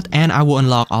I got and I will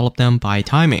unlock all of them by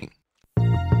timing.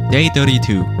 Day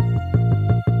 32.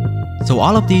 So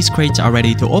all of these crates are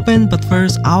ready to open, but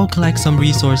first I'll collect some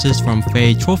resources from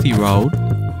Faye Trophy Road.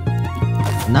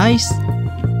 Nice.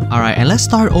 Alright, and let's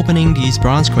start opening these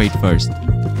bronze crate first.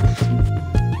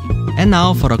 And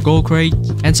now for the gold crate.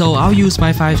 And so I'll use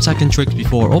my 5-second trick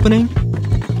before opening.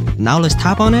 Now let's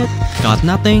tap on it, got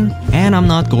nothing, and I'm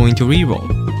not going to reroll.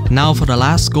 Now for the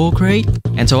last gold crate,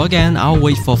 and so again I'll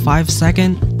wait for 5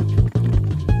 seconds,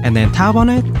 and then tap on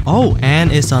it. Oh,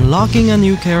 and it's unlocking a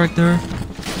new character.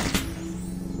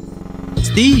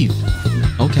 Steve!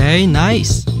 Okay,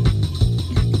 nice.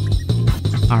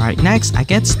 Alright, next I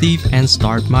get Steve and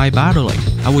start my battling.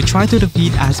 I will try to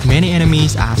defeat as many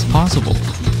enemies as possible.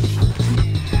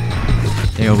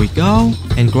 There we go,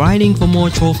 and grinding for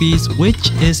more trophies, which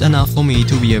is enough for me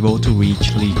to be able to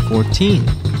reach League 14.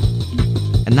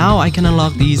 And now I can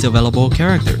unlock these available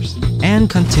characters,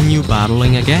 and continue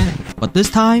battling again, but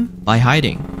this time by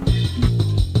hiding.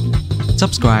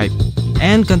 Subscribe,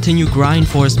 and continue grind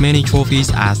for as many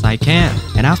trophies as I can.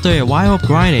 And after a while of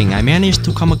grinding, I managed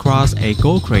to come across a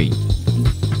gold crate.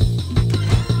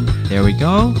 There we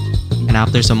go. And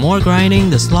after some more grinding,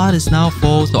 the slot is now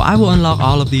full, so I will unlock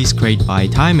all of these crates by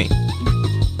timing.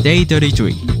 Day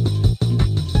 33.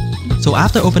 So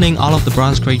after opening all of the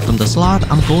bronze crate from the slot,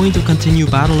 I'm going to continue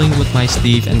battling with my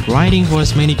Steve and grinding for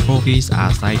as many trophies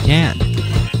as I can.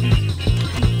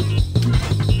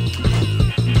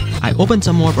 I opened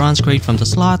some more bronze crate from the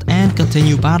slot and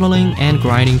continue battling and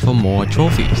grinding for more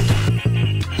trophies.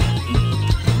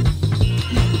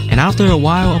 And after a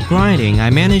while of grinding, I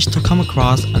managed to come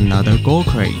across another gold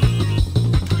crate.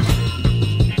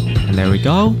 And there we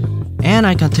go. And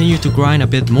I continue to grind a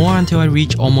bit more until I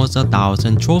reach almost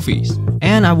 1,000 trophies.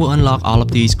 And I will unlock all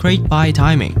of these crates by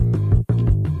timing.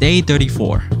 Day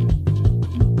 34.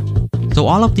 So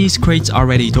all of these crates are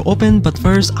ready to open, but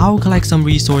first I'll collect some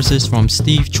resources from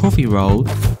Steve Trophy Road.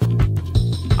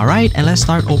 Alright, and let's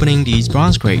start opening these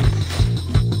bronze crates.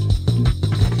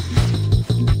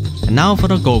 And now for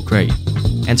the gold crate.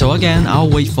 And so again, I'll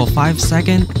wait for 5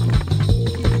 seconds,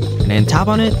 and then tap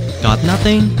on it, got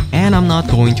nothing, and I'm not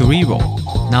going to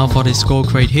reroll. Now for this gold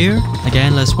crate here,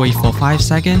 again let's wait for 5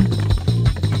 seconds.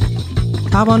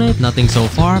 Tap on it, nothing so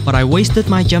far, but I wasted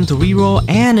my gem to reroll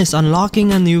and it's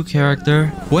unlocking a new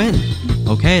character, Gwen.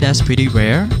 Okay, that's pretty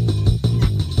rare.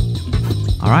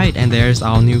 Alright, and there's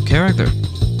our new character.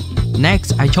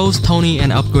 Next, I chose Tony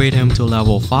and upgrade him to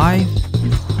level 5.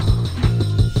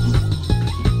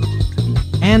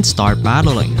 And start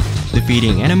battling,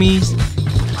 defeating enemies,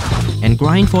 and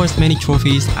grind for as many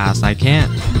trophies as I can.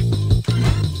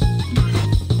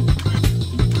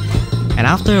 And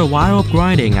after a while of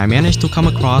grinding, I managed to come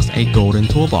across a golden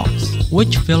toolbox,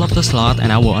 which fill up the slot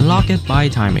and I will unlock it by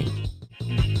timing.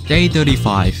 Day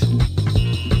 35.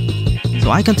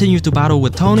 So I continue to battle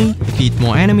with Tony, defeat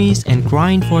more enemies, and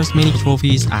grind for as many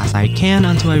trophies as I can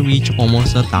until I reach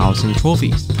almost 1,000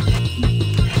 trophies.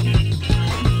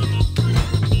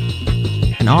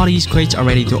 And all these crates are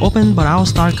ready to open, but I'll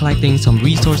start collecting some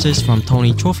resources from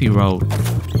Tony Trophy Road.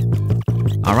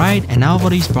 Alright, and now for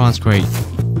these bronze crates.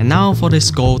 And now for this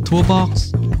gold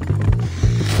toolbox.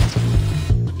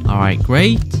 Alright,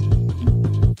 great.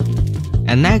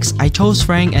 And next, I chose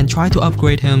Frank and tried to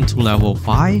upgrade him to level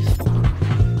 5.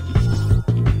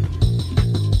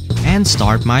 And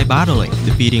start my battling,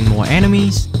 defeating more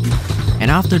enemies. And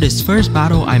after this first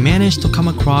battle, I managed to come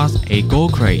across a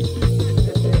gold crate.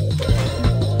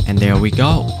 And there we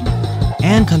go.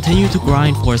 And continue to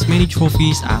grind for as many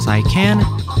trophies as I can.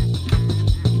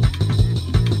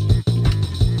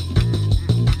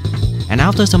 And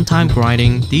after some time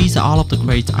grinding, these are all of the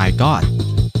crates I got.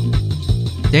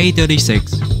 Day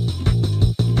 36.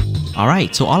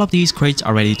 Alright, so all of these crates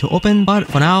are ready to open, but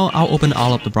for now, I'll open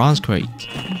all of the bronze crates.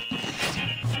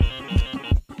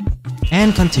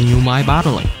 And continue my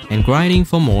battling and grinding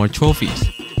for more trophies.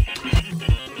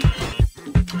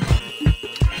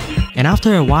 And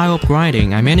after a while of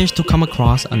grinding, I managed to come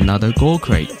across another gold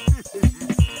crate.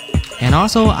 And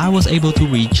also, I was able to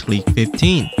reach League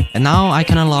 15. And now I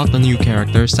can unlock the new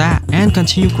character Zach and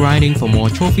continue grinding for more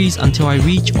trophies until I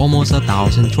reach almost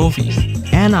 1,000 trophies.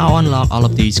 And I'll unlock all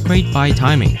of these crates by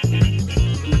timing.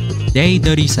 Day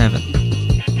 37.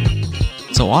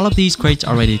 So all of these crates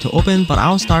are ready to open, but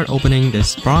I'll start opening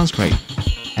this bronze crate.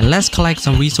 And let's collect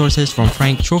some resources from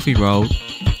Frank Trophy Road.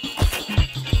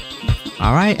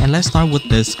 Alright, and let's start with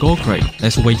this gold crate.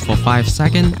 Let's wait for 5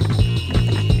 seconds.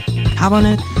 Tap on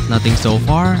it, nothing so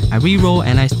far. I reroll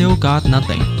and I still got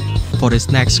nothing. For this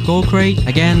next gold crate,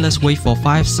 again let's wait for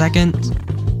 5 seconds.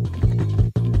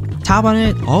 Tap on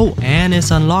it, oh, and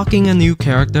it's unlocking a new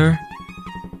character,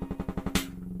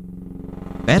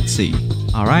 Betsy.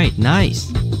 Alright,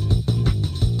 nice.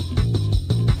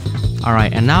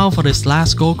 Alright, and now for this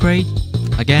last gold crate.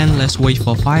 Again, let's wait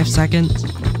for 5 seconds.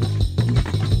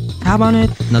 Tap on it,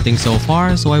 nothing so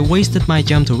far, so I wasted my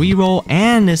gem to reroll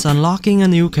and it's unlocking a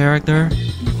new character,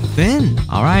 Finn.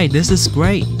 Alright, this is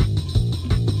great.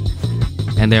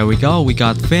 And there we go, we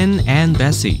got Finn and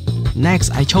Bessie. Next,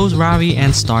 I chose Ravi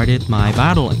and started my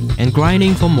battling and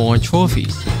grinding for more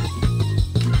trophies.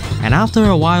 And after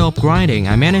a while of grinding,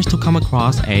 I managed to come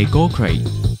across a gold crate.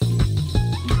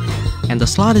 And the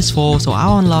slot is full, so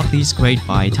I'll unlock these crates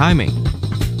by timing.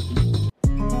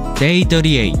 Day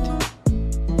 38.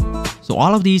 So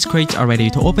all of these crates are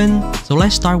ready to open, so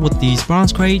let's start with these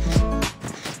bronze crates.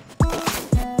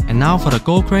 And now for the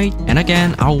gold crate, and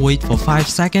again I'll wait for 5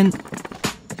 seconds.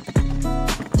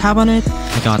 Tap on it,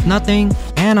 I got nothing,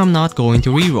 and I'm not going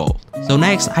to reroll. So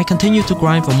next, I continue to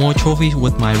grind for more trophies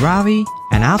with my Ravi,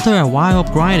 and after a while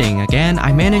of grinding again,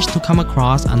 I managed to come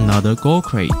across another gold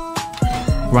crate.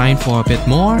 Grind for a bit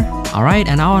more, alright,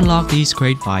 and I'll unlock these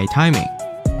crates by timing.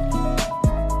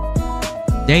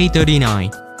 Day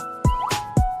 39.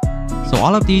 So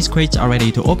all of these crates are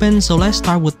ready to open, so let's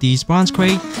start with these bronze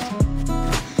crates.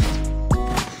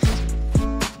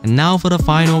 And now for the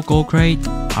final gold crate.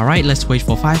 Alright, let's wait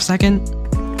for 5 seconds.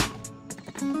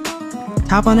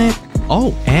 Tap on it.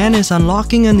 Oh, and it's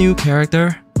unlocking a new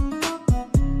character.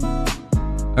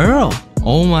 Earl.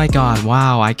 Oh my god,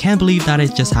 wow, I can't believe that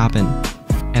it just happened.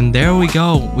 And there we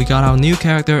go, we got our new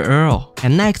character Earl.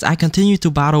 And next, I continue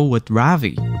to battle with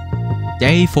Ravi.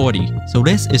 Day 40. So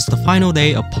this is the final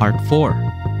day of part 4.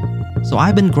 So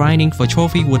I've been grinding for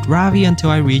trophy with Ravi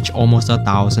until I reach almost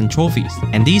 1,000 trophies.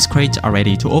 And these crates are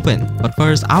ready to open. But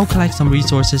first, I'll collect some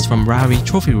resources from Ravi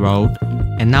Trophy Road.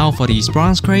 And now for these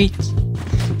bronze crates.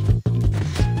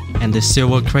 And this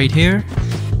silver crate here.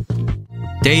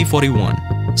 Day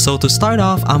 41. So to start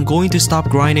off, I'm going to stop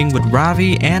grinding with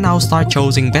Ravi and I'll start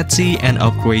choosing Betsy and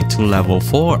upgrade to level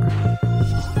 4.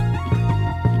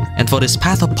 And for this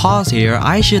path of pause here,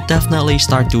 I should definitely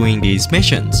start doing these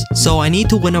missions. So I need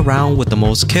to win a round with the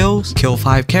most kills, kill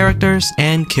 5 characters,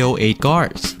 and kill 8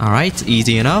 guards. Alright,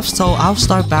 easy enough, so I'll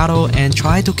start battle and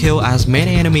try to kill as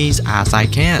many enemies as I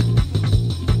can.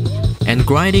 And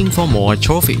grinding for more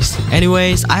trophies.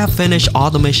 Anyways, I have finished all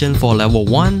the missions for level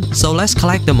 1, so let's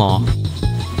collect them all.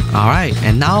 Alright,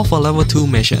 and now for level 2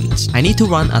 missions. I need to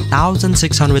run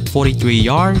 1,643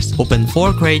 yards, open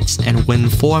 4 crates, and win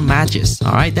 4 matches.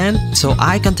 Alright then, so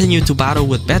I continue to battle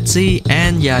with Betsy,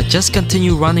 and yeah, just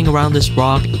continue running around this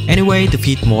rock. Anyway,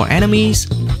 defeat more enemies,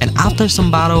 and after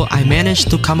some battle, I managed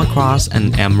to come across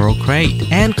an emerald crate,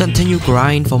 and continue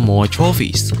grind for more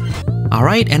trophies.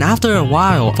 Alright, and after a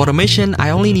while, for the mission, I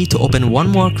only need to open 1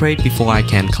 more crate before I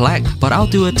can collect, but I'll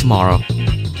do it tomorrow.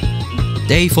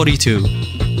 Day 42.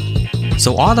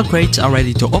 So all the crates are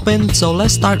ready to open, so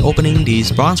let's start opening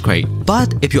these bronze crates.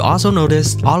 But if you also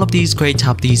notice, all of these crates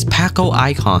have these Paco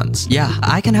icons. Yeah,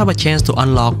 I can have a chance to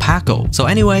unlock Paco. So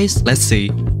anyways, let's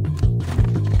see.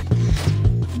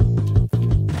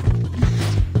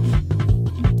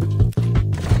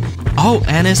 Oh,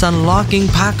 and it's unlocking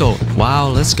Paco. Wow,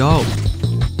 let's go.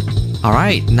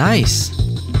 Alright, nice.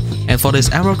 And for this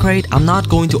emerald crate, I'm not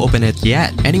going to open it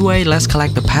yet. Anyway, let's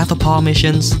collect the Path of Paul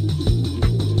missions.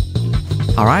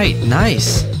 Alright,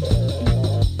 nice.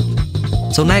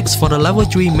 So next, for the level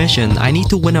 3 mission, I need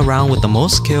to win a round with the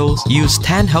most kills, use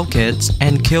 10 health kits,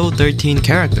 and kill 13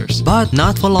 characters. But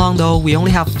not for long though, we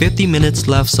only have 50 minutes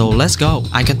left, so let's go.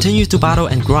 I continue to battle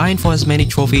and grind for as many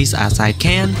trophies as I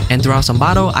can, and throughout some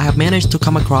battle, I have managed to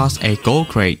come across a gold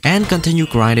crate, and continue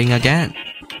grinding again.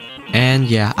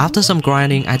 And yeah, after some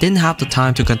grinding, I didn't have the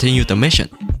time to continue the mission.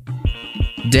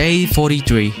 Day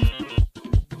 43.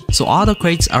 So all the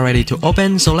crates are ready to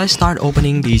open, so let's start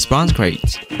opening these bronze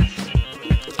crates.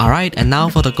 Alright, and now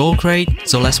for the gold crate,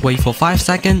 so let's wait for 5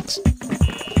 seconds.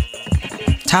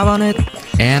 Tap on it,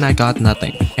 and I got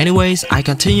nothing. Anyways, I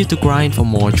continue to grind for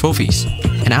more trophies.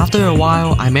 And after a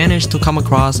while, I managed to come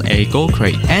across a gold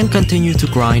crate and continue to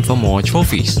grind for more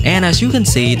trophies. And as you can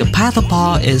see, the Path of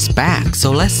Paw is back,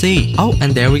 so let's see. Oh,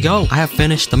 and there we go, I have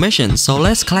finished the mission, so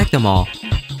let's collect them all.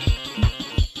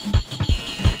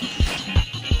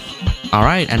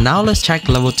 Alright, and now let's check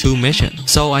level 2 mission.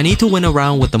 So I need to win a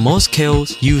round with the most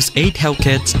kills, use 8 health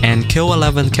kits, and kill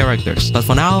 11 characters. But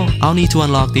for now, I'll need to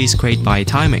unlock these crates by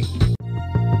timing.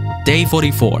 Day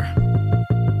 44.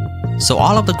 So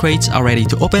all of the crates are ready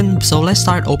to open, so let's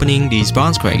start opening these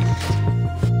bronze crates.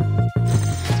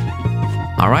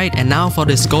 Alright, and now for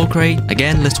this gold crate,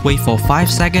 again let's wait for 5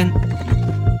 seconds.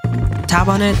 Tap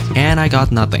on it, and I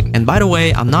got nothing. And by the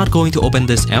way, I'm not going to open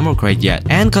this emerald crate yet,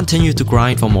 and continue to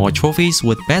grind for more trophies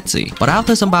with Betsy. But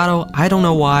after some battle, I don't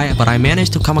know why, but I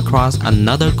managed to come across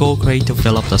another gold crate to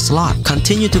fill up the slot.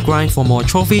 Continue to grind for more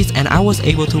trophies, and I was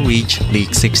able to reach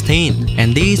League 16.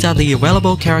 And these are the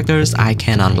available characters I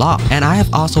can unlock. And I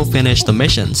have also finished the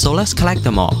mission, so let's collect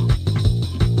them all.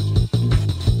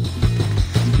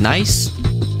 Nice.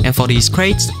 And for these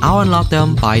crates, I'll unlock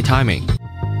them by timing.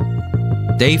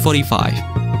 Day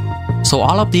 45. So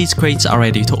all of these crates are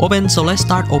ready to open, so let's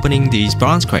start opening these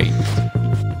bronze crates.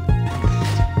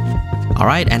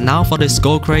 Alright, and now for this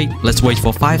gold crate, let's wait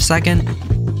for 5 seconds.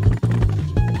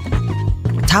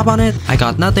 Tap on it, I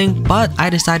got nothing, but I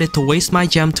decided to waste my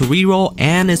gem to reroll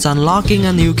and it's unlocking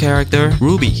a new character,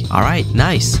 Ruby. Alright,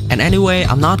 nice. And anyway,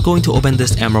 I'm not going to open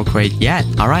this emerald crate yet.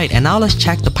 Alright, and now let's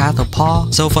check the path of Paw.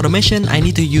 So for the mission, I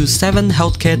need to use 7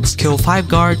 health kits, kill 5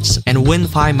 guards, and win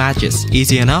 5 matches.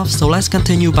 Easy enough, so let's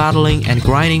continue battling and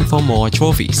grinding for more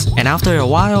trophies. And after a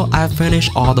while, I've finished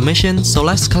all the missions, so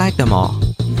let's collect them all.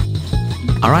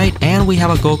 Alright, and we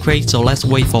have a gold crate, so let's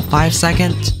wait for 5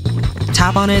 seconds.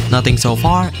 Tap on it, nothing so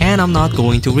far, and I'm not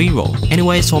going to reroll.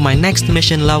 Anyways, for my next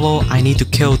mission level, I need to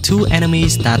kill 2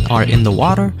 enemies that are in the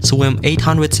water, swim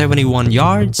 871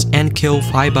 yards, and kill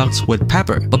 5 bugs with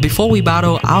pepper. But before we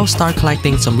battle, I'll start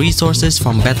collecting some resources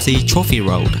from Betsy Trophy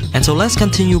Road. And so let's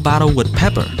continue battle with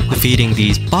Pepper, defeating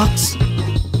these bugs,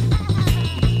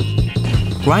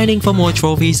 grinding for more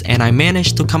trophies, and I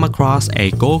managed to come across a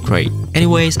gold crate.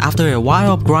 Anyways, after a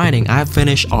while of grinding, I have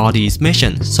finished all these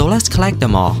missions, so let's collect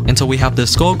them all. And so we have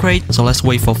this gold crate, so let's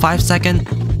wait for 5 seconds.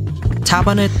 Tap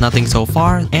on it, nothing so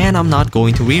far, and I'm not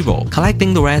going to reroll.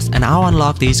 Collecting the rest, and I'll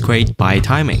unlock these crates by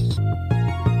timing.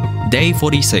 Day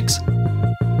 46.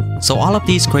 So all of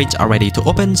these crates are ready to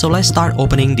open, so let's start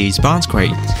opening these bronze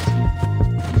crates.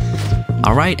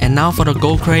 Alright, and now for the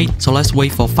gold crate, so let's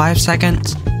wait for 5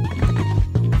 seconds.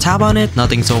 Tap on it,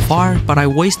 nothing so far, but I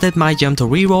wasted my gem to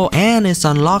reroll and it's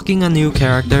unlocking a new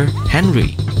character,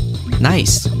 Henry.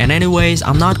 Nice. And anyways,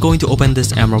 I'm not going to open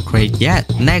this emerald crate yet.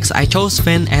 Next, I chose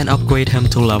Finn and upgrade him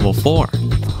to level 4.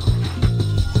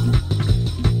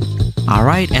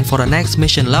 Alright, and for the next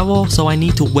mission level, so I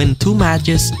need to win 2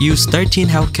 matches, use 13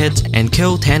 health kits, and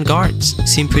kill 10 guards.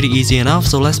 Seemed pretty easy enough,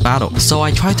 so let's battle. So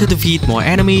I try to defeat more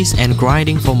enemies and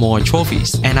grinding for more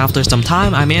trophies. And after some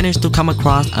time, I managed to come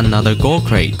across another gold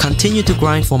crate. Continue to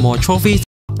grind for more trophies.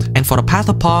 And for the Path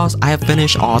of Paws, I have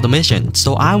finished all the missions,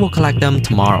 so I will collect them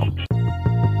tomorrow.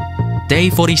 Day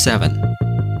 47.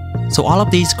 So all of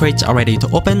these crates are ready to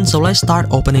open, so let's start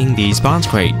opening these bronze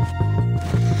crates.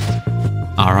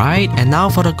 Alright, and now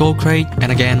for the gold crate,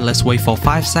 and again let's wait for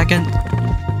 5 seconds.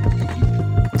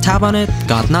 Tap on it,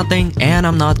 got nothing, and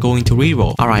I'm not going to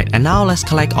reroll. Alright, and now let's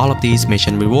collect all of these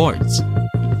mission rewards.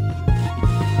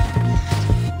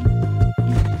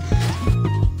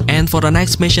 And for the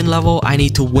next mission level, I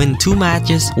need to win 2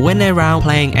 matches, win a round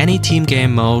playing any team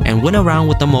game mode, and win a round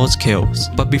with the most kills.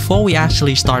 But before we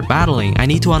actually start battling, I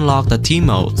need to unlock the team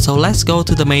mode. So let's go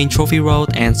to the main trophy road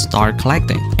and start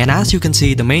collecting. And as you can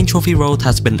see, the main trophy road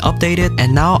has been updated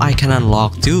and now I can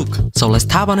unlock Duke. So let's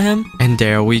tap on him and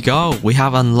there we go. We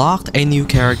have unlocked a new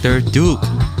character, Duke.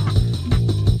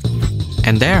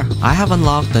 And there, I have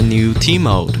unlocked the new team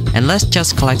mode. And let's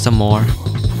just collect some more.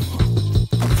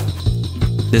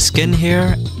 The skin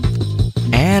here,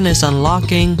 and it's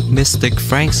unlocking Mystic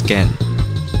Frank skin.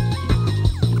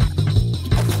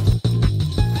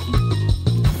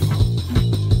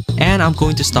 And I'm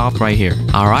going to stop right here.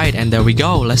 Alright, and there we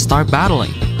go, let's start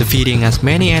battling, defeating as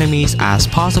many enemies as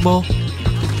possible.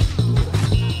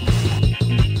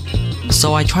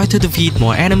 So I try to defeat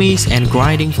more enemies and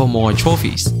grinding for more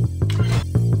trophies.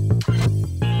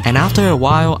 And after a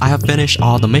while, I have finished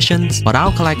all the missions, but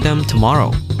I'll collect them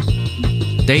tomorrow.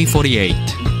 Day 48.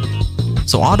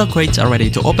 So all the crates are ready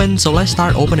to open, so let's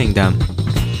start opening them.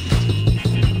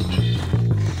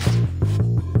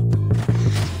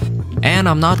 And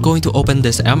I'm not going to open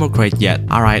this emerald crate yet.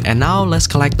 Alright, and now let's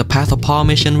collect the Path of Paw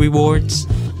mission rewards.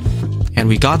 And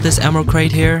we got this emerald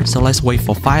crate here, so let's wait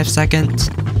for 5 seconds.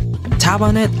 Tap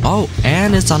on it, oh,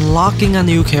 and it's unlocking a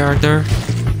new character,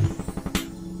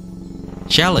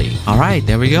 Shelly. Alright,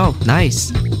 there we go,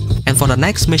 nice. And for the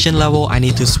next mission level, I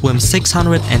need to swim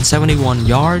 671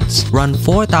 yards, run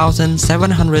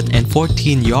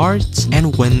 4,714 yards,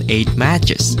 and win 8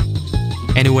 matches.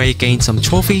 Anyway, gain some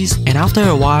trophies, and after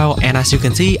a while, and as you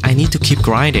can see, I need to keep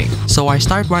grinding. So I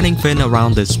start running Finn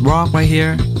around this rock right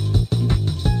here,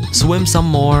 swim some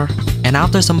more, and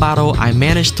after some battle, I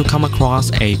managed to come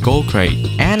across a gold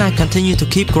crate. And I continue to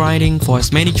keep grinding for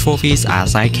as many trophies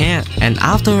as I can. And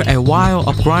after a while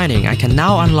of grinding, I can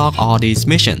now unlock all these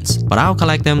missions, but I'll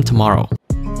collect them tomorrow.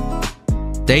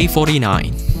 Day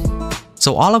 49.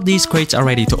 So all of these crates are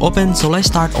ready to open, so let's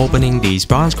start opening these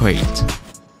bronze crates.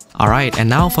 Alright, and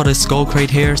now for this gold crate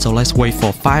here, so let's wait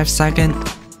for 5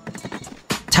 seconds.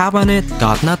 Tap on it,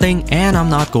 got nothing, and I'm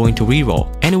not going to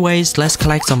reroll. Anyways, let's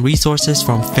collect some resources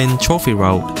from Finn Trophy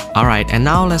Road. Alright, and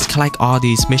now let's collect all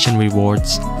these mission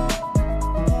rewards.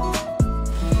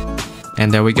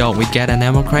 And there we go, we get an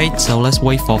emerald crate, so let's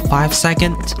wait for 5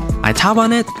 seconds. I tap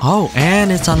on it, oh,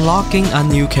 and it's unlocking a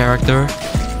new character.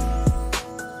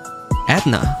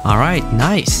 Edna, alright,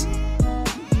 nice.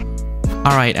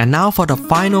 Alright, and now for the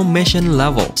final mission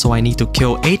level. So I need to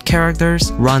kill 8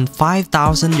 characters, run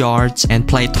 5,000 yards, and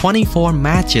play 24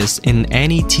 matches in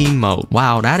any team mode.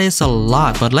 Wow, that is a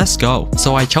lot, but let's go.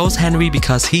 So I chose Henry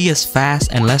because he is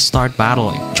fast, and let's start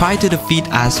battling. Try to defeat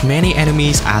as many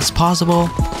enemies as possible,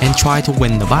 and try to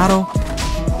win the battle.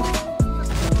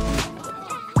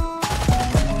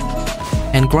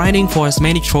 And grinding for as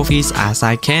many trophies as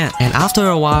I can. And after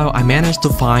a while, I managed to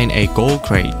find a gold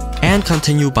crate and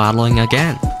continue battling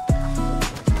again.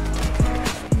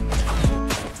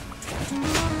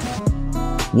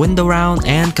 Win the round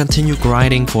and continue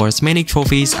grinding for as many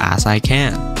trophies as I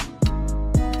can.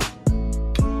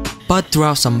 But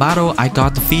throughout some battle, I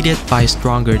got defeated by a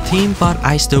stronger team, but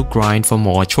I still grind for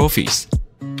more trophies.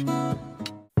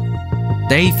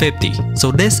 Day 50.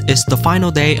 So this is the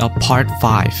final day of part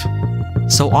 5.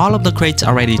 So all of the crates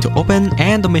are ready to open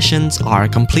and the missions are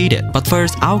completed. But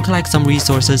first, I'll collect some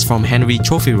resources from Henry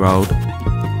Trophy Road.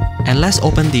 And let's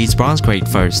open these bronze crate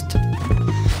first.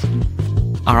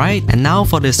 Alright, and now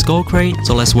for this gold crate,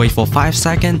 so let's wait for 5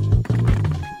 seconds.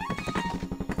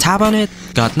 Tap on it,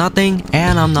 got nothing,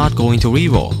 and I'm not going to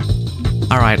reroll.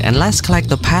 Alright, and let's collect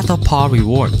the Path of Paw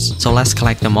rewards. So let's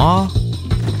collect them all.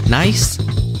 Nice.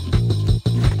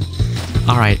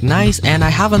 Alright, nice, and I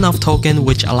have enough token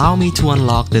which allow me to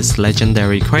unlock this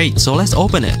legendary crate, so let's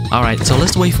open it. Alright, so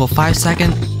let's wait for 5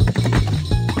 seconds.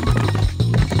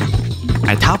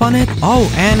 I tap on it, oh,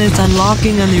 and it's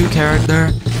unlocking a new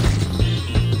character.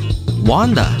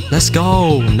 Wanda, let's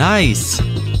go, nice.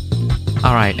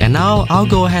 Alright, and now I'll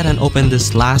go ahead and open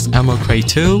this last emerald crate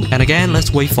too. And again,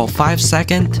 let's wait for 5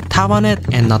 seconds, tap on it,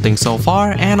 and nothing so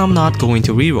far, and I'm not going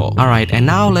to reroll. Alright, and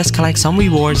now let's collect some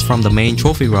rewards from the main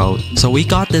trophy road. So we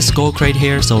got this gold crate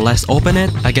here, so let's open it.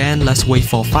 Again, let's wait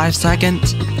for 5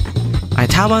 seconds. I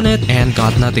tap on it and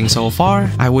got nothing so far.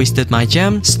 I wasted my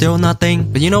gem, still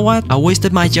nothing. But you know what? I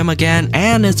wasted my gem again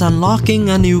and it's unlocking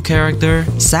a new character,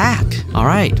 Zack.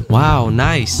 Alright, wow,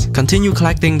 nice. Continue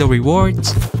collecting the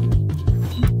rewards.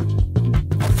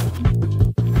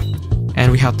 And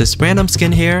we have this random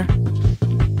skin here.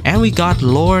 And we got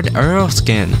Lord Earl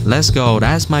skin. Let's go,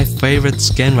 that's my favorite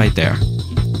skin right there.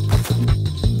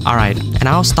 Alright, and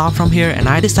I'll stop from here, and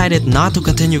I decided not to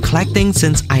continue collecting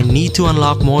since I need to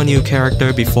unlock more new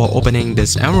character before opening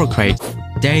this emerald crate.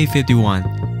 Day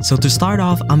 51. So to start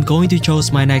off, I'm going to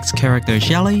choose my next character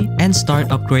Shelly and start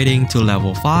upgrading to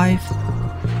level 5.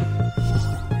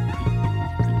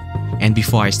 And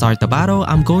before I start the battle,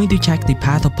 I'm going to check the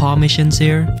Path of Paw missions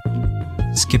here.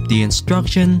 Skip the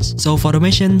instructions. So for the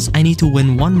missions, I need to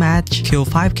win 1 match, kill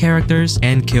 5 characters,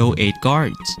 and kill 8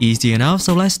 guards. Easy enough,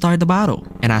 so let's start the battle.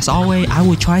 And as always, I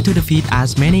will try to defeat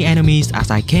as many enemies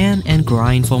as I can and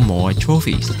grind for more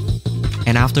trophies.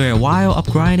 And after a while of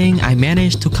grinding, I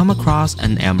managed to come across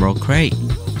an emerald crate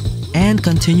and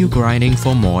continue grinding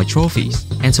for more trophies.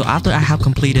 And so after I have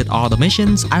completed all the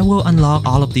missions, I will unlock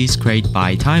all of these crates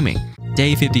by timing.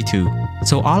 Day 52.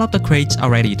 So all of the crates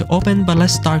are ready to open, but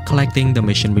let's start collecting the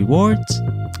mission rewards.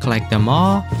 Collect them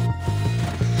all.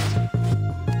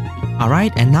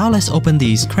 Alright, and now let's open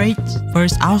these crates.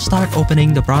 First, I'll start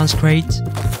opening the bronze crates.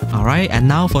 Alright, and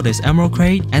now for this emerald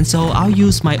crate. And so I'll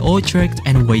use my old trick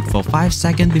and wait for 5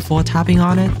 seconds before tapping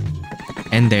on it.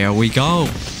 And there we go.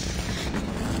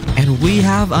 And we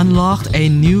have unlocked a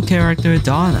new character,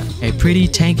 Donna. A pretty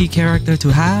tanky character to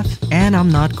have, and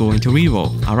I'm not going to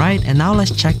reroll. Alright, and now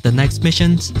let's check the next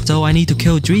missions. So I need to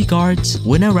kill 3 guards,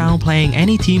 win a round playing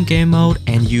any team game mode,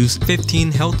 and use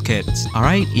 15 health kits.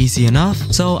 Alright, easy enough.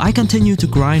 So I continue to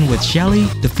grind with Shelly,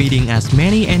 defeating as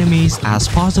many enemies as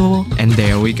possible. And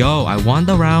there we go, I won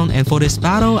the round, and for this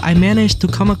battle, I managed to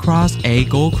come across a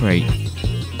gold crate.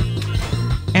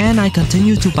 And I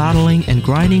continue to battling and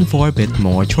grinding for a bit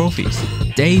more trophies.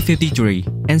 Day 53.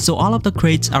 And so all of the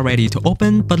crates are ready to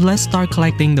open, but let's start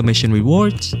collecting the mission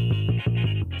rewards.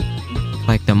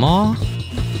 Collect them all.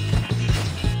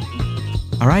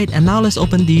 Alright, and now let's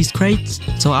open these crates.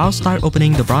 So I'll start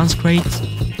opening the bronze crates.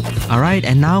 Alright,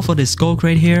 and now for this gold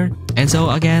crate here. And so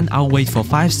again, I'll wait for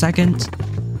 5 seconds.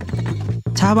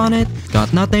 Tap on it,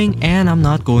 got nothing, and I'm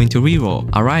not going to reroll.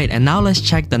 Alright, and now let's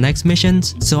check the next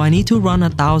missions. So I need to run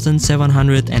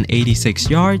 1,786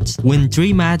 yards, win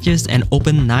 3 matches, and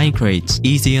open 9 crates.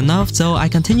 Easy enough, so I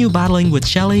continue battling with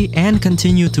Shelly and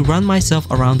continue to run myself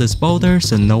around this boulder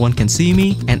so no one can see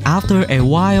me. And after a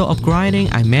while of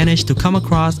grinding, I managed to come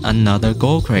across another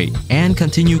gold crate and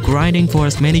continue grinding for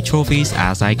as many trophies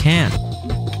as I can.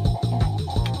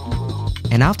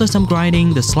 And after some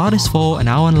grinding, the slot is full and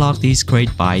I'll unlock these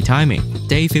crates by timing.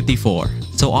 Day 54.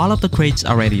 So all of the crates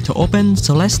are ready to open,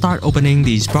 so let's start opening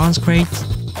these bronze crates.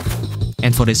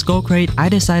 And for this gold crate, I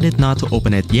decided not to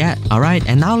open it yet. Alright,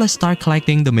 and now let's start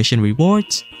collecting the mission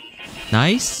rewards.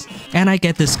 Nice. And I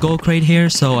get this gold crate here,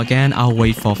 so again, I'll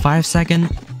wait for 5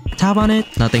 seconds. Tap on it,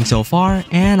 nothing so far,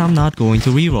 and I'm not going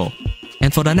to reroll.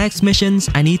 And for the next missions,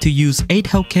 I need to use 8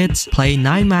 health kits, play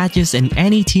 9 matches in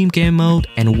any team game mode,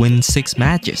 and win 6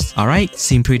 matches. Alright,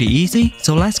 seem pretty easy,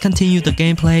 so let's continue the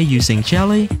gameplay using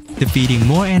Shelly, defeating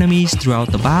more enemies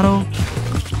throughout the battle.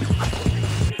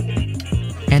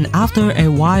 And after a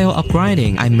while of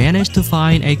grinding, I managed to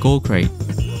find a gold crate,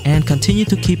 and continue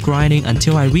to keep grinding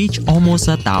until I reach almost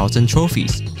 1,000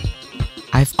 trophies.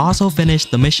 I've also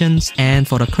finished the missions, and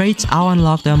for the crates, I'll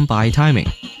unlock them by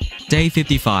timing. Day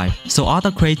 55. So all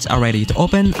the crates are ready to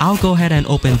open. I'll go ahead and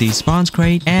open these bronze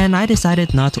crate, and I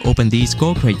decided not to open these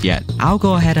gold crate yet. I'll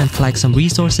go ahead and collect some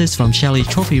resources from Shelly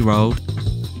Trophy Road.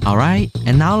 Alright,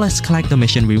 and now let's collect the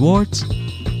mission rewards.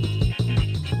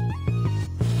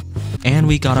 And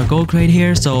we got a gold crate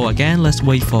here, so again, let's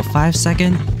wait for 5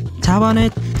 seconds. Tap on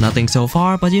it, nothing so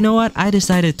far, but you know what? I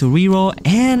decided to reroll,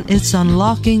 and it's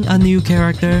unlocking a new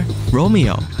character,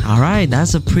 Romeo. Alright,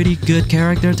 that's a pretty good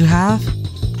character to have.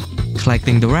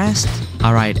 Collecting the rest.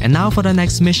 Alright, and now for the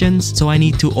next missions. So I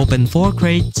need to open 4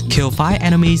 crates, kill 5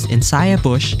 enemies inside a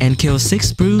bush, and kill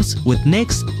 6 brews with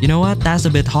Nyx. You know what, that's a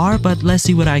bit hard, but let's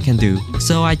see what I can do.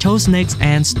 So I chose Nyx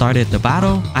and started the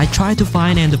battle. I tried to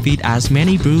find and defeat as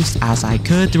many brews as I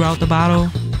could throughout the battle,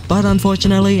 but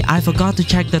unfortunately I forgot to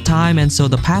check the time, and so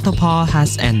the Path of Paul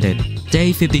has ended.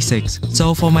 Day 56.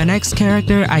 So for my next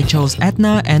character, I chose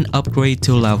Edna and upgrade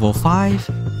to level 5.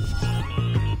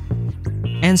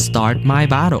 And start my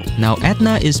battle. Now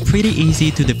Edna is pretty easy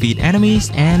to defeat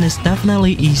enemies, and it's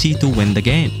definitely easy to win the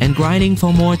game. And grinding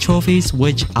for more trophies,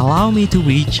 which allow me to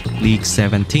reach League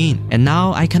 17. And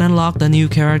now I can unlock the new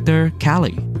character,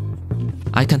 Callie.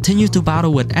 I continue to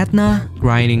battle with Edna,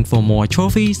 grinding for more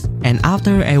trophies, and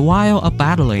after a while of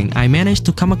battling, I managed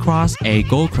to come across a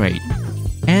gold crate,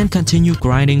 and continue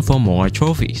grinding for more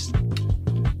trophies.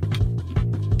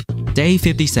 Day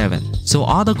 57. So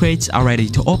all the crates are ready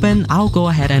to open. I'll go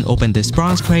ahead and open this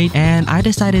bronze crate, and I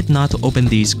decided not to open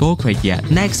these gold crate yet.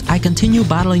 Next, I continue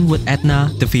battling with Edna,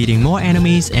 defeating more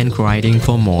enemies and grinding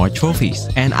for more trophies.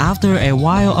 And after a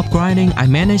while of grinding, I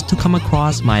managed to come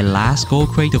across my last gold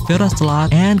crate to fill the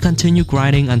slot, and continue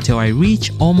grinding until I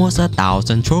reach almost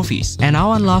 1,000 trophies. And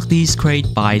I'll unlock these crates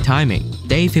by timing.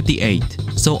 Day 58.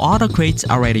 So all the crates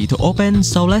are ready to open,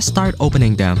 so let's start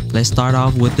opening them. Let's start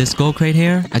off with this gold crate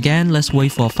here. Again, let's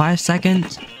wait for 5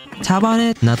 seconds. Tap on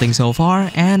it, nothing so far,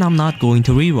 and I'm not going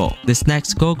to reroll. This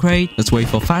next gold crate, let's wait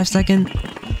for 5 seconds.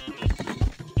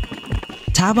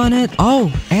 Tap on it,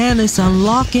 oh, and it's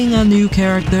unlocking a new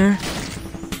character,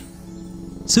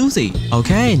 Susie.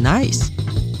 Okay, nice.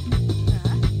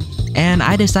 And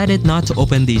I decided not to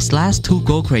open these last 2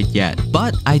 gold crates yet,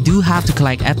 but I do have to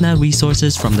collect Edna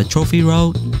resources from the trophy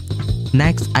road.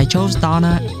 Next, I chose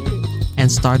Donna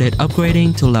and started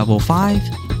upgrading to level 5.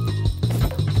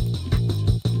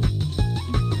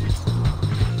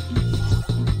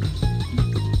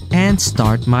 And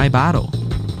start my battle.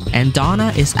 And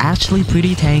Donna is actually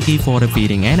pretty tanky for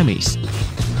defeating enemies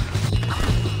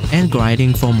and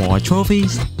grinding for more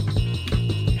trophies.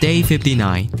 Day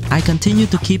 59. I continue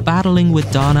to keep battling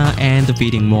with Donna and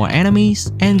defeating more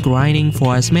enemies and grinding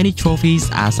for as many trophies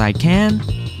as I can.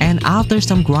 And after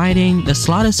some grinding, the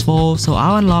slot is full, so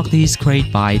I'll unlock these crates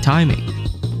by timing.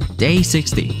 Day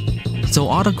 60. So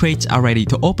all the crates are ready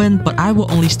to open, but I will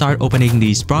only start opening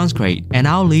these bronze crates, and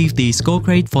I'll leave these gold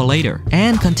crates for later.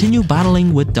 And continue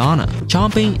battling with Donna,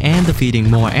 chomping and defeating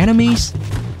more enemies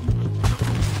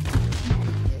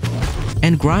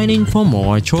and grinding for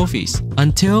more trophies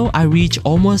until I reach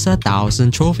almost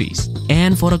 1,000 trophies.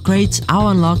 And for the crates, I'll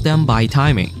unlock them by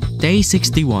timing. Day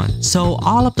 61. So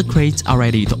all of the crates are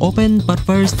ready to open, but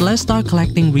first let's start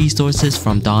collecting resources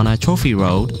from Donna Trophy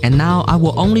Road. And now I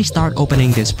will only start opening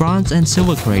this bronze and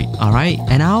silver crate, alright?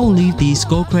 And I'll leave these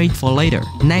gold crates for later.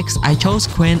 Next, I chose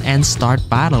Quinn and start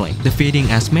battling,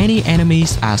 defeating as many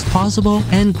enemies as possible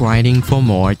and grinding for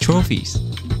more trophies.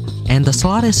 And the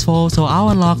slot is full, so I'll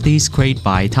unlock these crates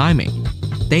by timing.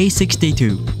 Day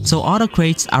 62. So all the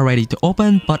crates are ready to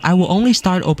open, but I will only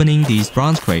start opening these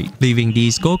bronze crates, leaving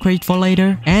these gold crates for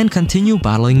later, and continue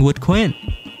battling with Quinn,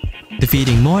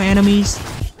 defeating more enemies.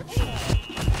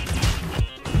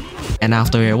 And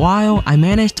after a while, I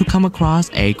managed to come across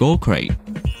a gold crate.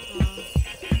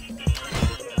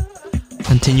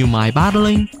 Continue my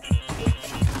battling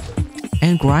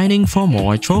and grinding for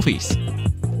more trophies.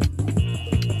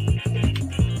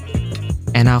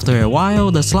 And after a while,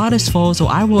 the slot is full, so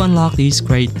I will unlock these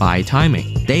crates by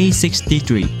timing. Day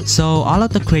 63. So all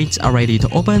of the crates are ready to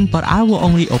open, but I will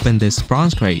only open this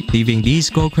bronze crate, leaving these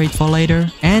gold crates for later,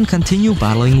 and continue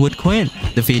battling with Quinn,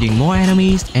 defeating more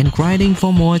enemies and grinding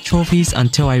for more trophies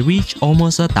until I reach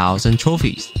almost 1,000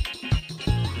 trophies.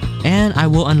 And I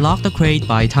will unlock the crate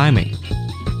by timing.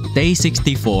 Day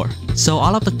 64. So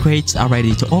all of the crates are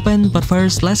ready to open, but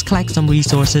first let's collect some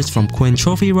resources from Quinn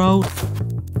Trophy Road.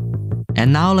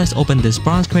 And now let's open this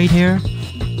bronze crate here.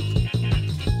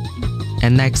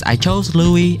 And next I chose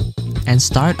Louis and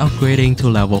start upgrading to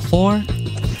level 4.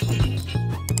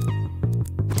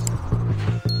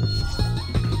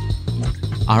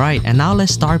 Alright, and now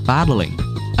let's start battling.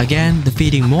 Again,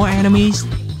 defeating more enemies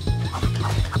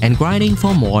and grinding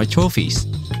for more trophies.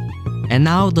 And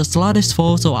now the slot is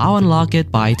full, so I'll unlock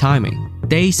it by timing.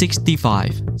 Day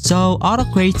 65. So all the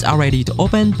crates are ready to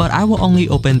open, but I will only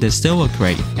open this silver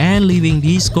crate and leaving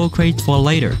these gold crates for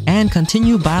later, and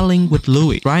continue battling with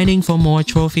Louis, grinding for more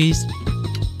trophies.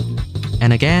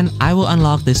 And again, I will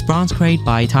unlock this bronze crate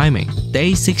by timing.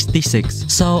 Day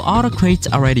 66. So all the crates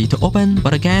are ready to open,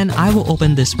 but again, I will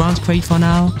open this bronze crate for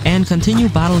now and continue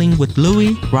battling with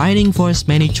Louis, grinding for as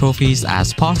many trophies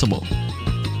as possible.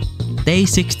 Day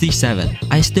 67.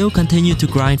 I still continue to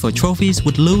grind for trophies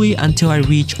with Louis until I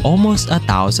reach almost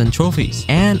 1,000 trophies,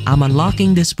 and I'm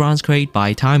unlocking this bronze crate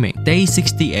by timing. Day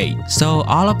 68. So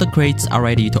all of the crates are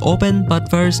ready to open,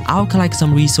 but first I'll collect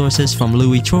some resources from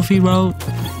Louis Trophy Road.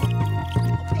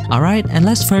 Alright, and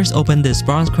let's first open this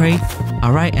bronze crate.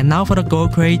 Alright, and now for the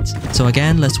gold crates. So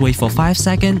again, let's wait for 5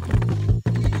 seconds.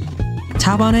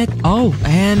 Tap on it. Oh,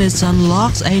 and it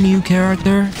unlocks a new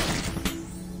character,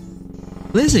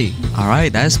 Lizzie.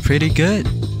 Alright, that's pretty good.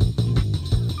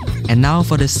 And now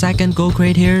for the second gold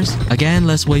crate here. Again,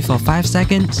 let's wait for 5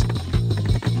 seconds.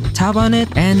 Tap on it,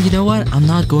 and you know what? I'm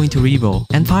not going to reroll.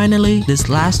 And finally, this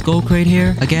last gold crate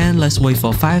here. Again, let's wait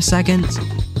for 5 seconds.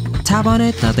 Tap on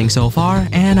it, nothing so far,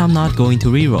 and I'm not going to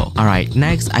reroll. Alright,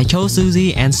 next I chose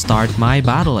Susie and start my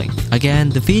battling. Again,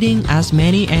 defeating as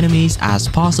many enemies as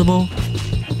possible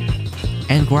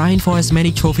and grind for as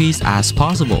many trophies as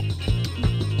possible,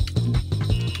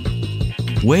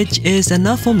 which is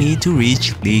enough for me to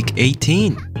reach League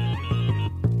 18.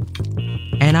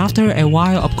 And after a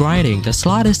while of grinding, the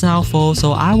slot is now full,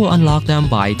 so I will unlock them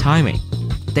by timing.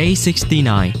 Day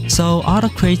 69. So all the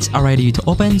crates are ready to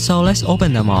open, so let's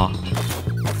open them all.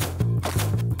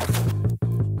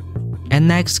 And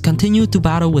next, continue to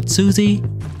battle with Susie.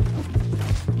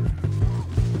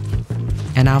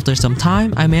 And after some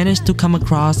time, I managed to come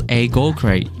across a gold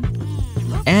crate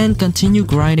and continue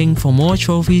grinding for more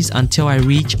trophies until I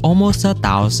reach almost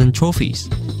 1,000 trophies.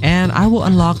 And I will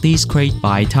unlock these crates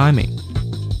by timing.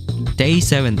 Day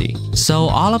 70. So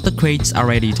all of the crates are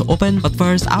ready to open, but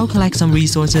first I'll collect some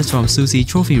resources from Susie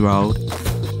Trophy Road.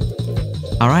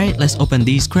 Alright, let's open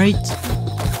these crates.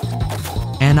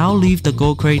 And I'll leave the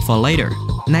gold crate for later.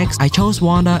 Next, I chose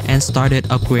Wanda and started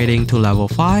upgrading to level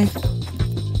 5.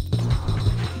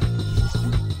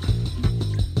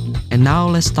 And now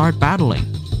let's start battling.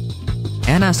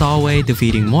 And as always,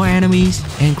 defeating more enemies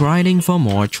and grinding for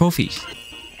more trophies.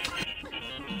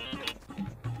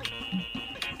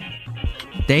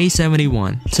 Day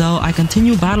 71. So I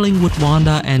continue battling with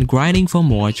Wanda and grinding for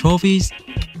more trophies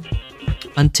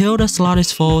until the slot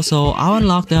is full, so I'll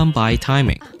unlock them by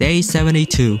timing. Day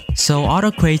 72. So all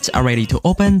the crates are ready to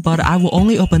open, but I will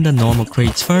only open the normal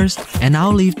crates first, and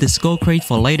I'll leave the gold crate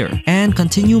for later, and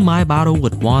continue my battle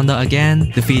with Wanda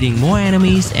again, defeating more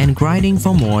enemies and grinding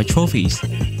for more trophies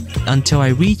until I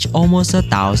reach almost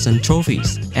 1,000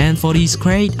 trophies. And for these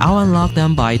crates, I'll unlock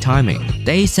them by timing.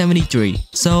 Day 73.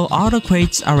 So all the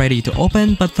crates are ready to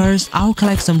open, but first I'll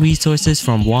collect some resources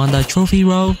from Wanda Trophy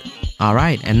Road.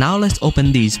 Alright, and now let's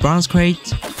open these bronze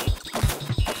crates.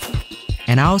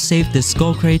 And I'll save this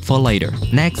gold crate for later.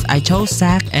 Next, I chose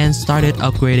Zack and started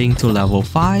upgrading to level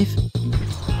 5.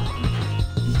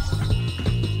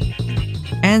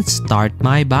 And start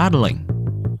my battling.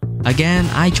 Again,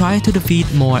 I try to defeat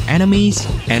more enemies,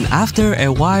 and after a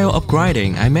while of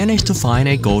grinding, I managed to find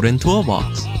a golden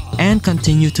toolbox and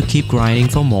continue to keep grinding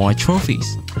for more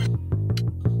trophies.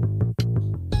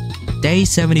 Day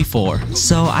 74.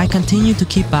 So I continue to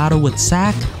keep battle with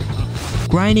Zack,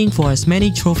 grinding for as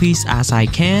many trophies as I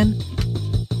can.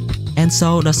 And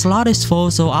so the slot is full,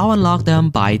 so I'll unlock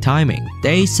them by timing.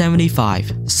 Day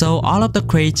 75. So all of the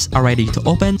crates are ready to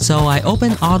open, so I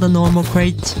open all the normal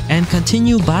crates and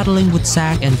continue battling with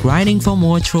Zack and grinding for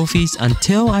more trophies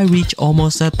until I reach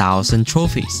almost 1,000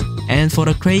 trophies. And for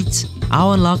the crates,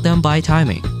 I'll unlock them by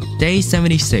timing. Day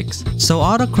 76. So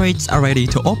all the crates are ready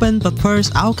to open, but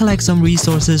first I'll collect some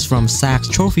resources from Zack's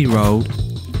Trophy Road.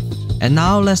 And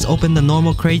now let's open the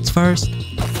normal crates first.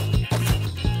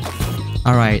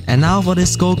 Alright, and now for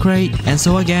this gold crate, and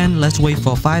so again, let's wait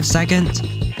for 5 seconds.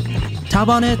 Tap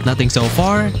on it, nothing so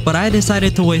far, but I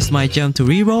decided to waste my gem to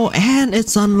reroll, and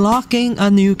it's unlocking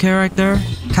a new character,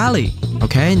 Kali.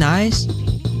 Okay, nice.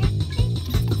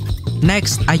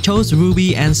 Next, I chose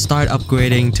Ruby and start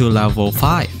upgrading to level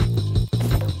 5.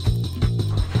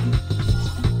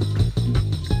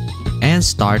 And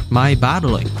start my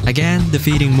battling. Again,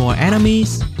 defeating more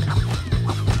enemies.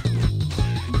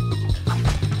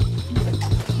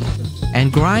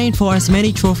 And grind for as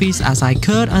many trophies as I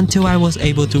could until I was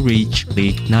able to reach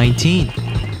League 19.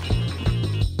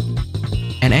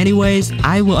 And anyways,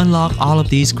 I will unlock all of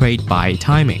these crates by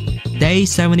timing. Day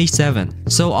 77.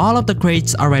 So all of the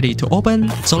crates are ready to open,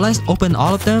 so let's open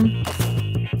all of them.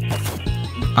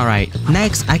 Alright,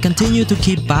 next I continue to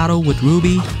keep battle with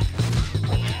Ruby.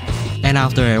 And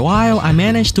after a while, I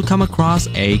managed to come across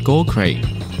a gold crate.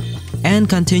 And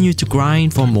continue to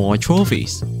grind for more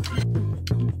trophies.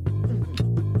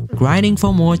 Grinding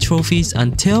for more trophies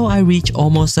until I reach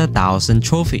almost 1,000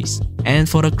 trophies. And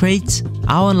for the crates,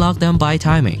 I'll unlock them by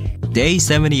timing. Day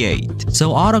 78.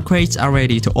 So all the crates are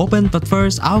ready to open, but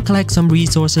first I'll collect some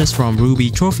resources from Ruby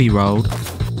Trophy Road.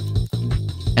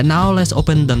 And now let's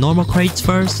open the normal crates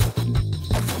first.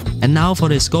 And now for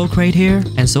this gold crate here,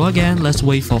 and so again, let's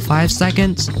wait for 5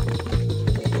 seconds.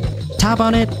 Tap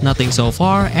on it, nothing so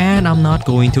far, and I'm not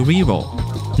going to reroll.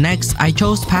 Next, I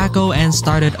chose Paco and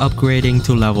started upgrading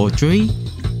to level 3.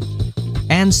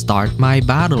 And start my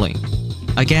battling.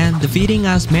 Again, defeating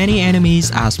as many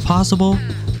enemies as possible.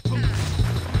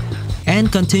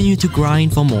 And continue to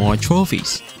grind for more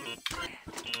trophies.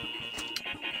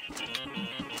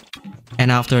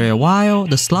 And after a while,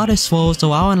 the slot is full,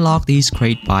 so I'll unlock these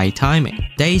crates by timing.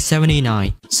 Day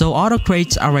 79. So all the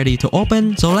crates are ready to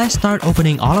open, so let's start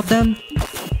opening all of them.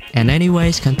 And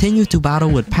anyways, continue to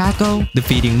battle with Paco,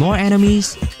 defeating more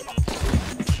enemies.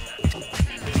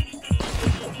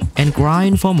 And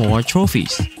grind for more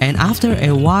trophies. And after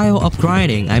a while of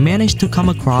grinding, I managed to come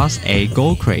across a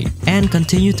gold crate. And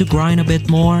continue to grind a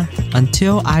bit more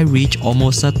until I reach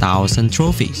almost 1,000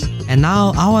 trophies. And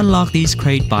now I'll unlock these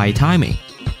crates by timing.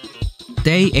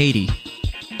 Day 80.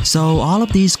 So all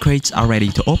of these crates are ready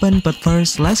to open, but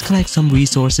first let's collect some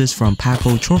resources from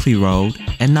Paco Trophy Road.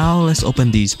 And now let's open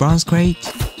these bronze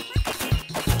crates.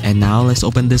 And now let's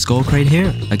open this gold crate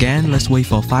here. Again, let's wait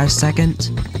for 5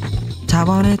 seconds. Tap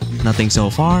on it, nothing so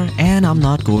far, and I'm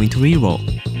not going to reroll.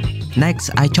 Next,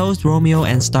 I chose Romeo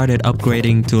and started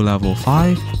upgrading to level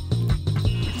 5.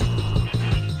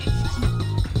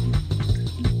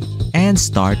 And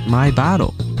start my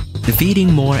battle.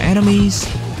 Defeating more enemies.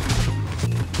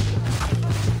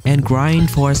 And grind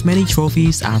for as many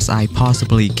trophies as I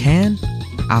possibly can.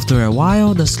 After a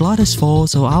while, the slot is full,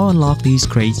 so I'll unlock these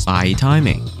crates by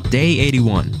timing. Day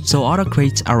 81. So all the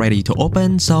crates are ready to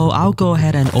open, so I'll go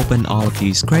ahead and open all of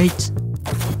these crates.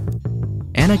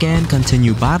 And again,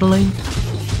 continue battling.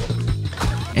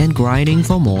 And grinding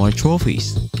for more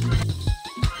trophies.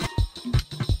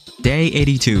 Day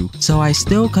 82. So I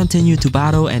still continue to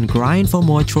battle and grind for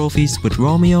more trophies with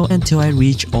Romeo until I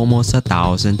reach almost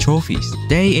 1,000 trophies.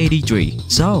 Day 83.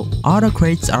 So all the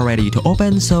crates are ready to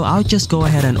open, so I'll just go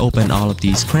ahead and open all of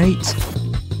these crates.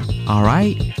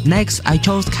 Alright, next I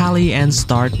chose Kali and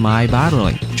start my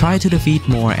battling. Try to defeat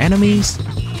more enemies.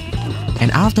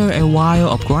 And after a while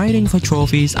of grinding for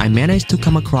trophies, I managed to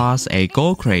come across a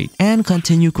gold crate and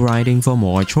continue grinding for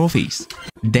more trophies.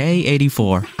 Day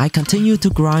 84. I continue to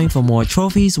grind for more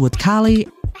trophies with Kali.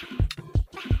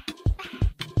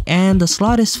 And the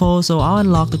slot is full, so I'll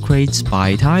unlock the crates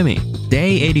by timing.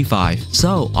 Day 85.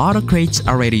 So all the crates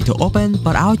are ready to open,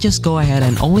 but I'll just go ahead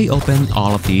and only open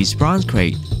all of these bronze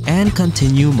crates. And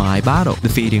continue my battle,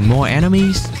 defeating more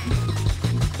enemies.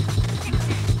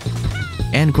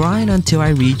 And grind until I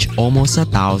reach almost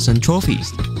 1,000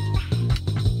 trophies.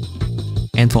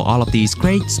 And for all of these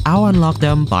crates, I'll unlock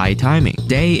them by timing.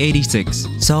 Day 86.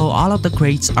 So all of the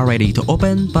crates are ready to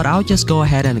open, but I'll just go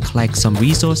ahead and collect some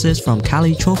resources from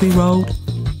Kali Trophy Road.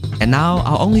 And now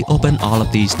I'll only open all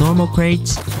of these normal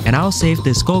crates, and I'll save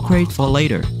this gold crate for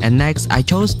later. And next I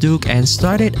chose Duke and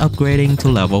started upgrading to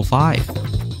level 5.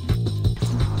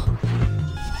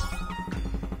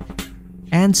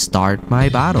 And start my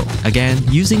battle. Again,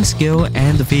 using skill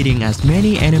and defeating as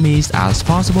many enemies as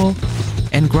possible.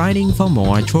 And grinding for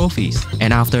more trophies.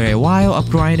 And after a while of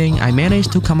grinding, I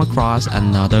managed to come across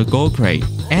another gold crate.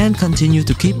 And continue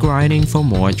to keep grinding for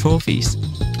more trophies.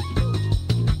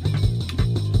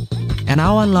 and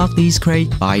I'll unlock these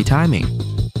crates by timing.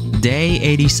 Day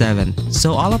 87.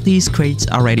 So all of these crates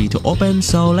are ready to open,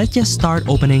 so let's just start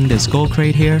opening this gold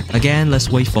crate here. Again, let's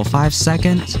wait for 5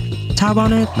 seconds. Tap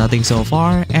on it, nothing so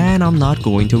far, and I'm not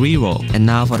going to reroll. And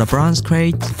now for the bronze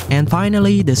crate, and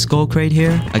finally this gold crate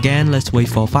here. Again, let's wait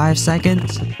for 5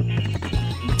 seconds.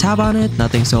 Tap on it,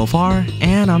 nothing so far,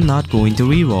 and I'm not going to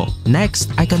reroll. Next,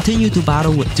 I continue to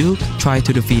battle with Duke, try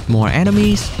to defeat more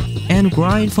enemies, and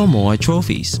grind for more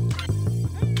trophies.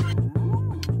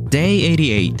 Day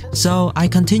 88. So I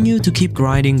continue to keep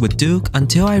grinding with Duke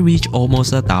until I reach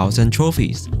almost 1,000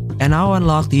 trophies. And I'll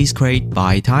unlock these crates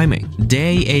by timing.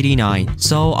 Day 89.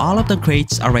 So all of the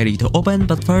crates are ready to open,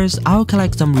 but first I'll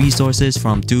collect some resources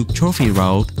from Duke Trophy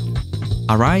Road.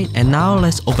 Alright, and now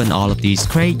let's open all of these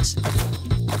crates.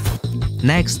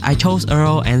 Next, I chose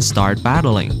Earl and start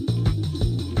battling.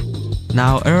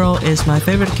 Now Earl is my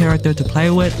favorite character to play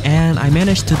with, and I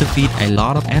managed to defeat a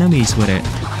lot of enemies with it.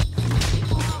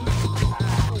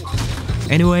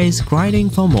 Anyways, grinding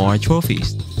for more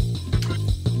trophies.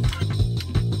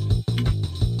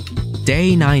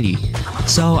 Day 90.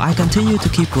 So I continue to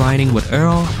keep grinding with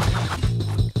Earl,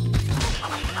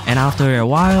 and after a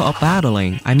while of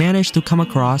battling, I managed to come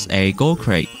across a gold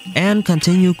crate and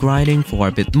continue grinding for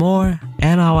a bit more,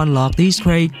 and I'll unlock these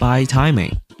crates by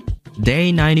timing.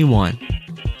 Day 91.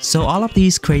 So all of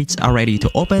these crates are ready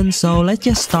to open, so let's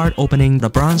just start opening the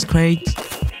bronze crates.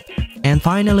 And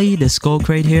finally, this gold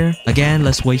crate here. Again,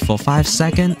 let's wait for 5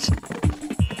 seconds.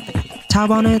 Tap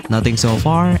on it, nothing so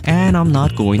far, and I'm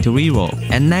not going to reroll.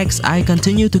 And next, I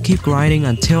continue to keep grinding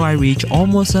until I reach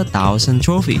almost 1,000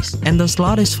 trophies. And the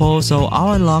slot is full, so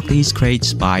I'll unlock these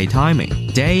crates by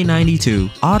timing. Day 92.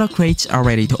 All the crates are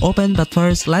ready to open, but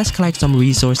first, let's collect some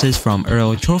resources from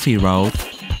Earl Trophy Road.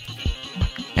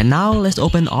 And now, let's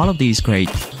open all of these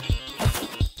crates.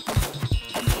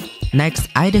 Next,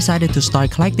 I decided to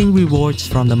start collecting rewards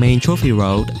from the main trophy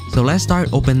road. So let's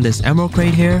start open this emerald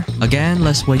crate here. Again,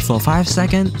 let's wait for 5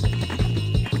 seconds.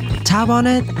 Tap on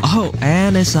it. Oh,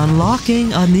 and it's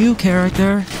unlocking a new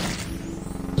character.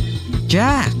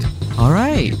 Jack.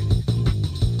 Alright.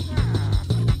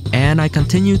 And I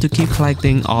continue to keep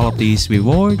collecting all of these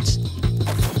rewards.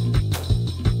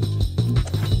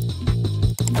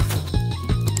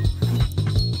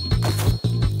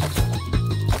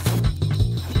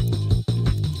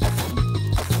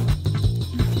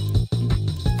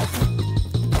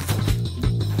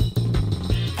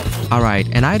 Alright,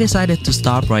 and I decided to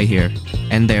stop right here.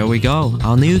 And there we go,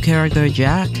 our new character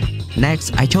Jack.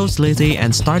 Next, I chose Lizzie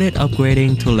and started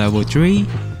upgrading to level 3.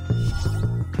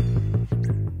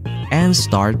 And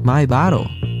start my battle.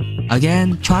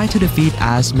 Again, try to defeat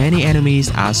as many enemies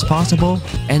as possible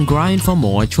and grind for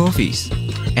more trophies.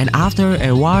 And after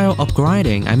a while of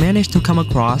grinding, I managed to come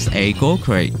across a gold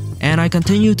crate. And I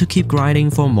continue to keep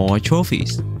grinding for more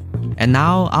trophies. And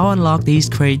now, I'll unlock these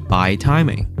crates by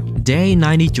timing. Day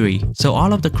 93. So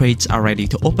all of the crates are ready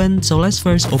to open, so let's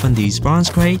first open these bronze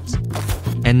crates.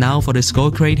 And now for this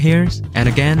gold crate here. And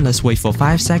again, let's wait for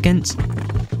 5 seconds.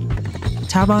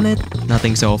 Tap on it,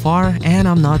 nothing so far, and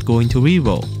I'm not going to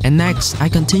reroll. And next, I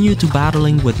continue to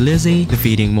battling with Lizzie,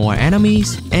 defeating more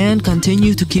enemies, and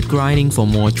continue to keep grinding for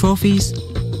more trophies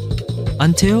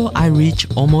until I reach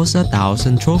almost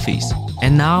 1,000 trophies.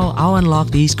 And now I'll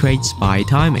unlock these crates by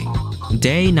timing.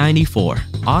 Day 94.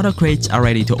 All the crates are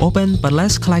ready to open, but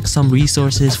let's collect some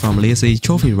resources from Lizzie's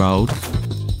Trophy Road.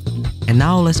 And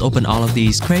now let's open all of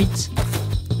these crates.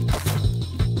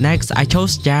 Next, I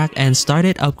chose Jack and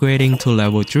started upgrading to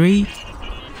level 3.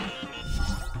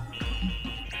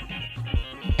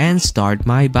 And start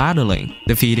my battling,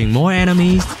 defeating more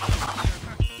enemies,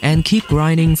 and keep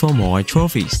grinding for more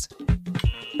trophies.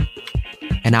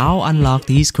 And I'll unlock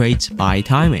these crates by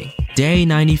timing. Day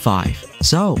 95.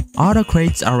 So, all the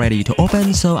crates are ready to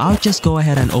open, so I'll just go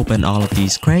ahead and open all of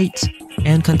these crates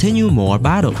and continue more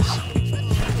battles.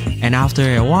 And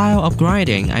after a while of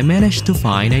grinding, I managed to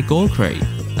find a gold crate.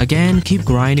 Again, keep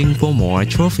grinding for more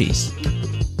trophies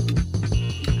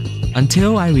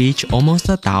until I reach almost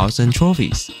 1,000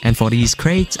 trophies. And for these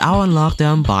crates, I'll unlock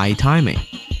them by timing.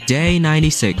 Day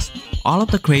 96. All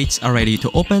of the crates are ready to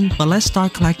open, but let's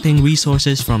start collecting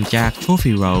resources from Jack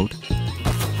Trophy Road.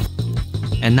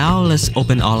 And now let's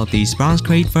open all of these bronze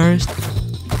crates first.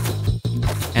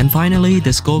 And finally,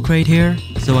 this gold crate here.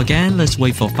 So again, let's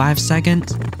wait for 5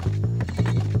 seconds.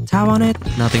 Tap on it,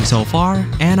 nothing so far,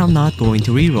 and I'm not going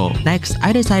to reroll. Next,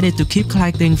 I decided to keep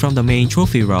collecting from the main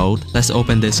trophy road. Let's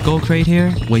open this gold crate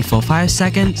here, wait for 5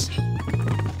 seconds.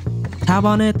 Tap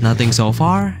on it, nothing so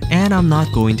far, and I'm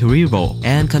not going to reroll.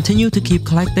 And continue to keep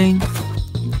collecting.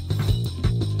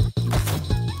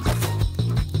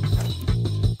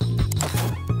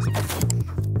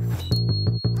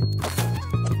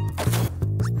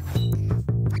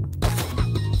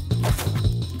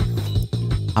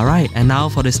 Alright, and now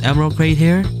for this emerald crate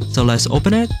here. So let's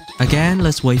open it. Again,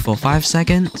 let's wait for 5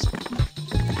 seconds.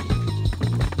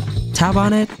 Tap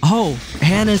on it. Oh,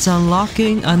 and it's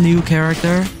unlocking a new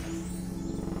character.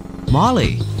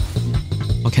 Molly.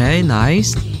 Okay,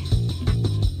 nice.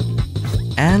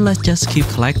 And let's just keep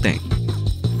collecting.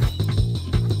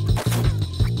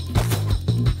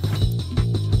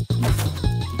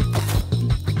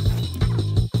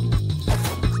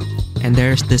 And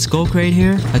there's this gold crate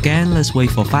here. Again, let's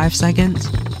wait for 5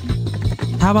 seconds.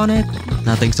 Tap on it.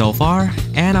 Nothing so far.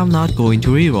 And I'm not going to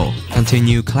reroll.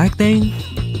 Continue collecting.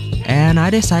 And I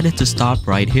decided to stop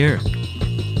right here.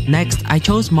 Next, I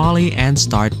chose Molly and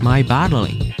start my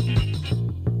battling.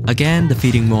 Again,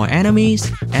 defeating more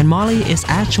enemies. And Molly is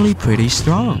actually pretty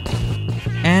strong.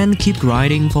 And keep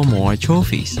grinding for more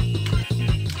trophies.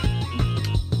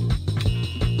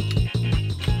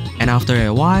 And after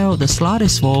a while, the slot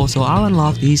is full, so I'll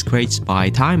unlock these crates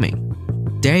by timing.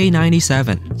 Day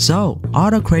 97. So, all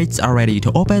the crates are ready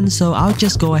to open, so I'll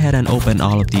just go ahead and open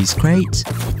all of these crates.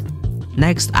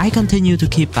 Next, I continue to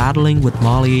keep battling with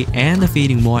Molly and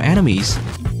defeating more enemies.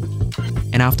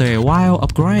 And after a while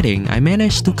of grinding, I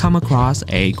managed to come across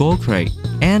a gold crate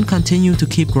and continue to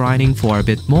keep grinding for a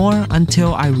bit more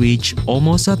until I reach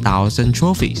almost 1,000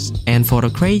 trophies. And for the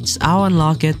crates, I'll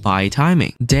unlock it by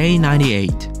timing. Day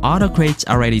 98. All the crates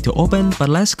are ready to open, but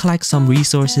let's collect some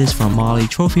resources from Molly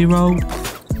Trophy Road.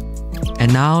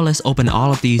 And now let's open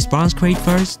all of these bronze crate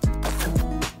first.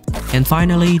 And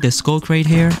finally, the gold crate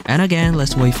here. And again,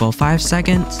 let's wait for 5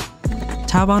 seconds.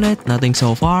 Tap on it, nothing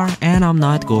so far, and I'm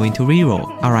not going to reroll.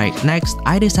 Alright, next,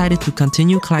 I decided to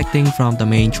continue collecting from the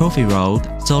main trophy road.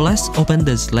 So let's open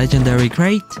this legendary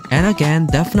crate. And again,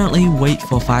 definitely wait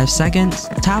for 5 seconds.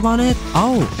 Tap on it.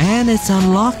 Oh, and it's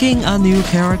unlocking a new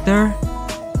character.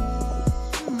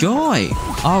 Joy!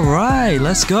 Alright,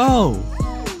 let's go!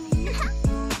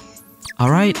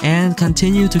 Alright, and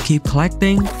continue to keep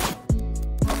collecting.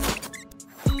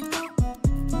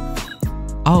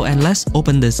 Oh, and let's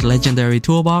open this legendary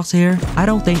toolbox here. I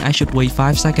don't think I should wait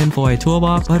 5 seconds for a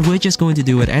toolbox, but we're just going to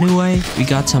do it anyway. We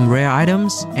got some rare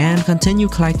items and continue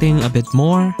collecting a bit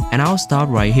more, and I'll stop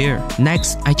right here.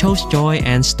 Next, I chose Joy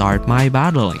and start my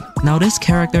battling. Now this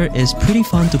character is pretty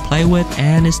fun to play with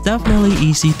and it's definitely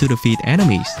easy to defeat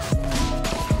enemies.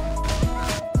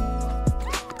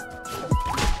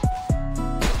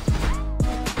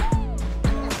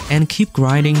 And keep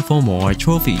grinding for more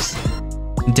trophies.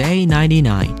 Day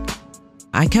 99.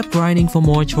 I kept grinding for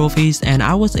more trophies and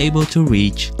I was able to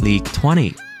reach League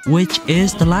 20, which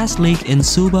is the last league in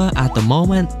Zooba at the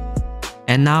moment.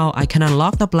 And now I can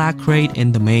unlock the black crate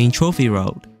in the main trophy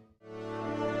road.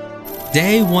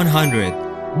 Day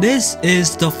 100. This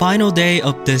is the final day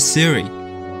of this series.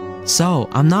 So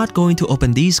I'm not going to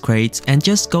open these crates and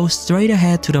just go straight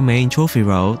ahead to the main trophy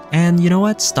road and you know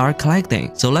what, start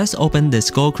collecting. So let's open this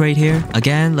gold crate here.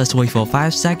 Again, let's wait for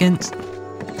 5 seconds.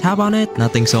 Tap on it,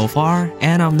 nothing so far,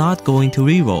 and I'm not going to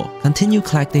reroll. Continue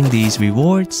collecting these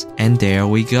rewards, and there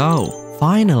we go.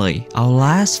 Finally, our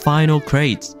last final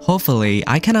crate. Hopefully,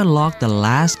 I can unlock the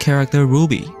last character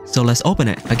Ruby. So let's open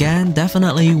it. Again,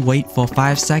 definitely wait for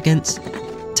 5 seconds.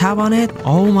 Tap on it.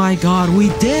 Oh my god, we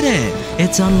did it!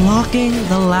 It's unlocking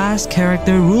the last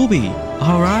character Ruby.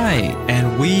 Alright,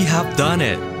 and we have done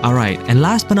it. Alright, and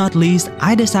last but not least,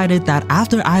 I decided that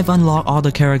after I've unlocked all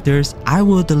the characters, I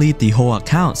will delete the whole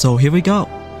account. So here we go.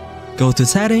 Go to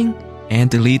setting and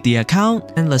delete the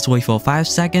account, and let's wait for 5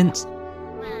 seconds.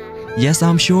 Yes,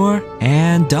 I'm sure,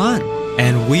 and done.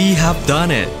 And we have done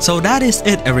it. So that is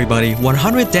it, everybody.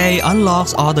 100 Day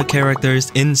unlocks all the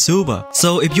characters in Zooba.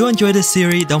 So if you enjoyed this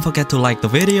series, don't forget to like the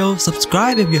video,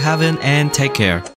 subscribe if you haven't, and take care.